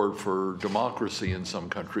support for democracy in some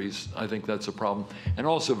countries. I think that's a problem. And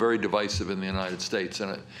also very divisive in the United States.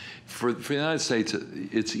 And for the United States,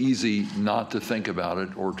 it's easy not to think about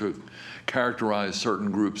it or to characterize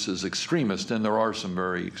certain groups as extremist. And there are some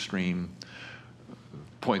very extreme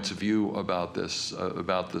points of view about this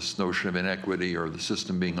notion of inequity or the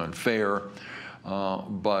system being unfair.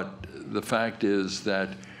 But the fact is that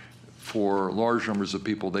for large numbers of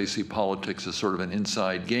people, they see politics as sort of an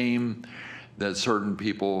inside game, that certain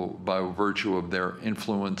people, by virtue of their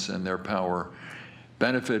influence and their power,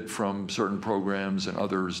 benefit from certain programs and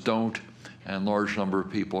others don't, and large number of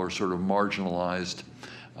people are sort of marginalized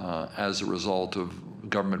as a result of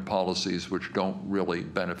government policies which don't really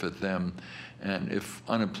benefit them. And if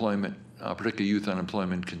unemployment, particularly youth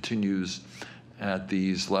unemployment, continues at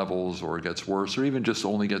these levels or gets worse or even just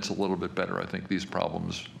only gets a little bit better. I think these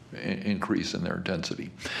problems increase in their intensity.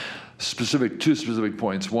 Two specific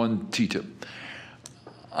points. One, TTIP.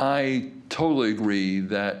 I totally agree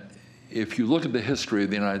that if you look at the history of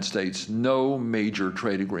the United States, no major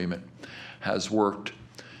trade agreement has worked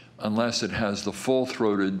unless it has the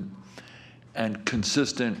full-throated and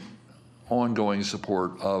consistent ongoing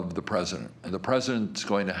support of the president. And the president's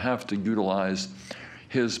going to have to utilize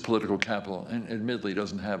his political capital, and admittedly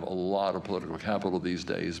doesn't have a lot of political capital these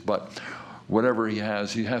days, but whatever he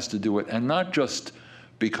has to do it, and not just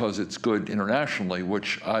because it's good internationally,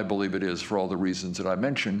 which I believe it is for all the reasons that I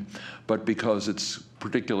mentioned, but because it's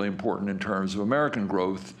particularly important in terms of American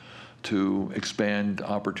growth to expand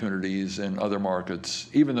opportunities in other markets.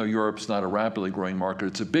 Even though Europe's not a rapidly growing market,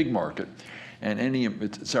 it's a big market, and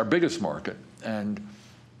it's our biggest market, and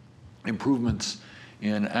improvements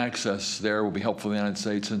in access there will be helpful in the United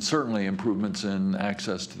States, and certainly improvements in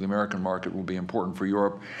access to the American market will be important for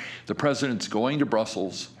Europe. The president's going to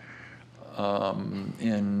Brussels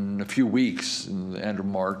in a few weeks, in the end of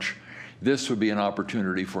March. This would be an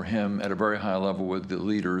opportunity for him at a very high level with the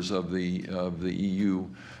leaders of the EU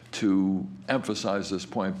to emphasize this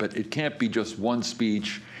point. But it can't be just one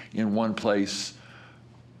speech in one place.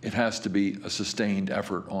 It has to be a sustained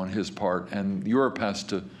effort on his part, and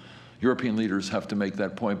European leaders have to make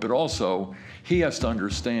that point, but also he has to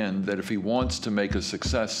understand that if he wants to make a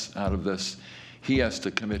success out of this, he has to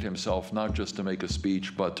commit himself not just to make a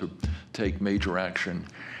speech, but to take major action.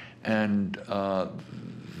 And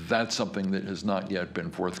that's something that has not yet been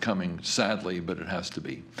forthcoming, sadly, but it has to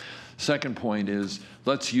be. Second point is,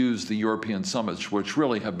 let's use the European summits, which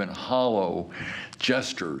really have been hollow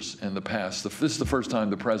gestures in the past. This is the first time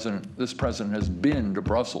this president has been to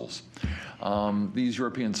Brussels. These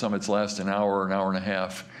European summits last an hour and a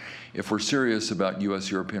half. If we're serious about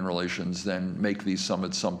U.S.-European relations, then make these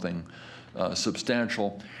summits something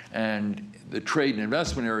substantial. And the trade and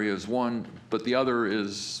investment area is one, but the other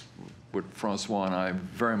is what Francois and I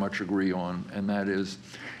very much agree on, and that is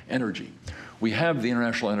energy. We have the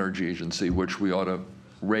International Energy Agency, which we ought to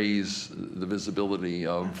raise the visibility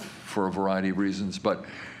of for a variety of reasons, but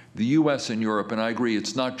the U.S. and Europe, and I agree,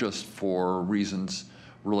 it's not just for reasons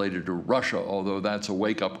related to Russia, although that's a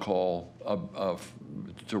wake-up call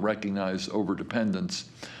to recognize overdependence,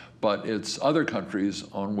 but it's other countries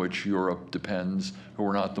on which Europe depends who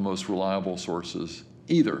are not the most reliable sources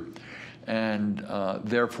either. And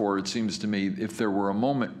therefore, it seems to me, if there were a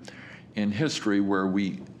moment in history where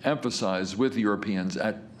we emphasize with the Europeans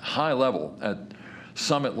at high level, at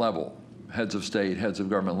summit level, heads of state, heads of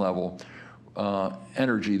government level,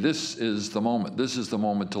 energy, this is the moment. This is the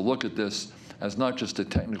moment to look at this as not just a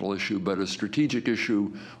technical issue, but a strategic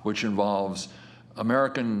issue which involves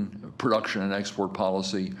American production and export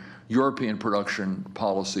policy, European production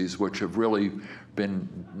policies, which have really been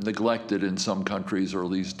neglected in some countries or at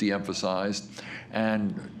least de-emphasized,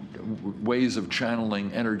 and ways of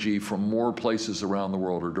channeling energy from more places around the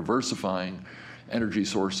world, or diversifying energy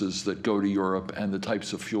sources that go to Europe and the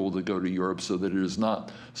types of fuel that go to Europe so that it is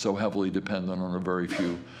not so heavily dependent on a very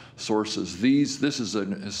few sources. This is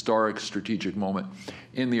an historic strategic moment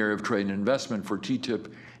in the area of trade and investment for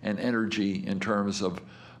TTIP and energy in terms of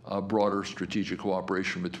broader strategic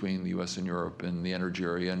cooperation between the U.S. and Europe in the energy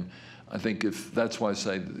area. And I think that's why I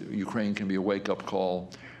say Ukraine can be a wake-up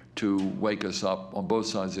call to wake us up on both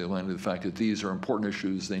sides of the Atlantic, the fact that these are important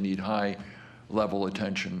issues, they need high-level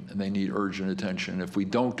attention, and they need urgent attention. If we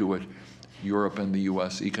don't do it, Europe and the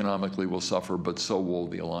U.S. economically will suffer, but so will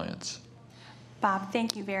the alliance. Bob,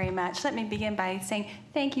 thank you very much. Let me begin by saying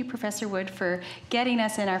thank you, Professor Wood, for getting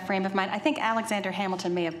us in our frame of mind. I think Alexander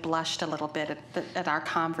Hamilton may have blushed a little bit at our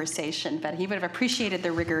conversation, but he would have appreciated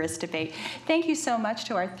the rigorous debate. Thank you so much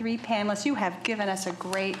to our three panelists. You have given us a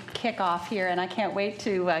great kickoff here, and I can't wait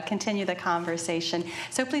to continue the conversation.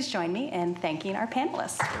 So please join me in thanking our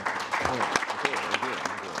panelists.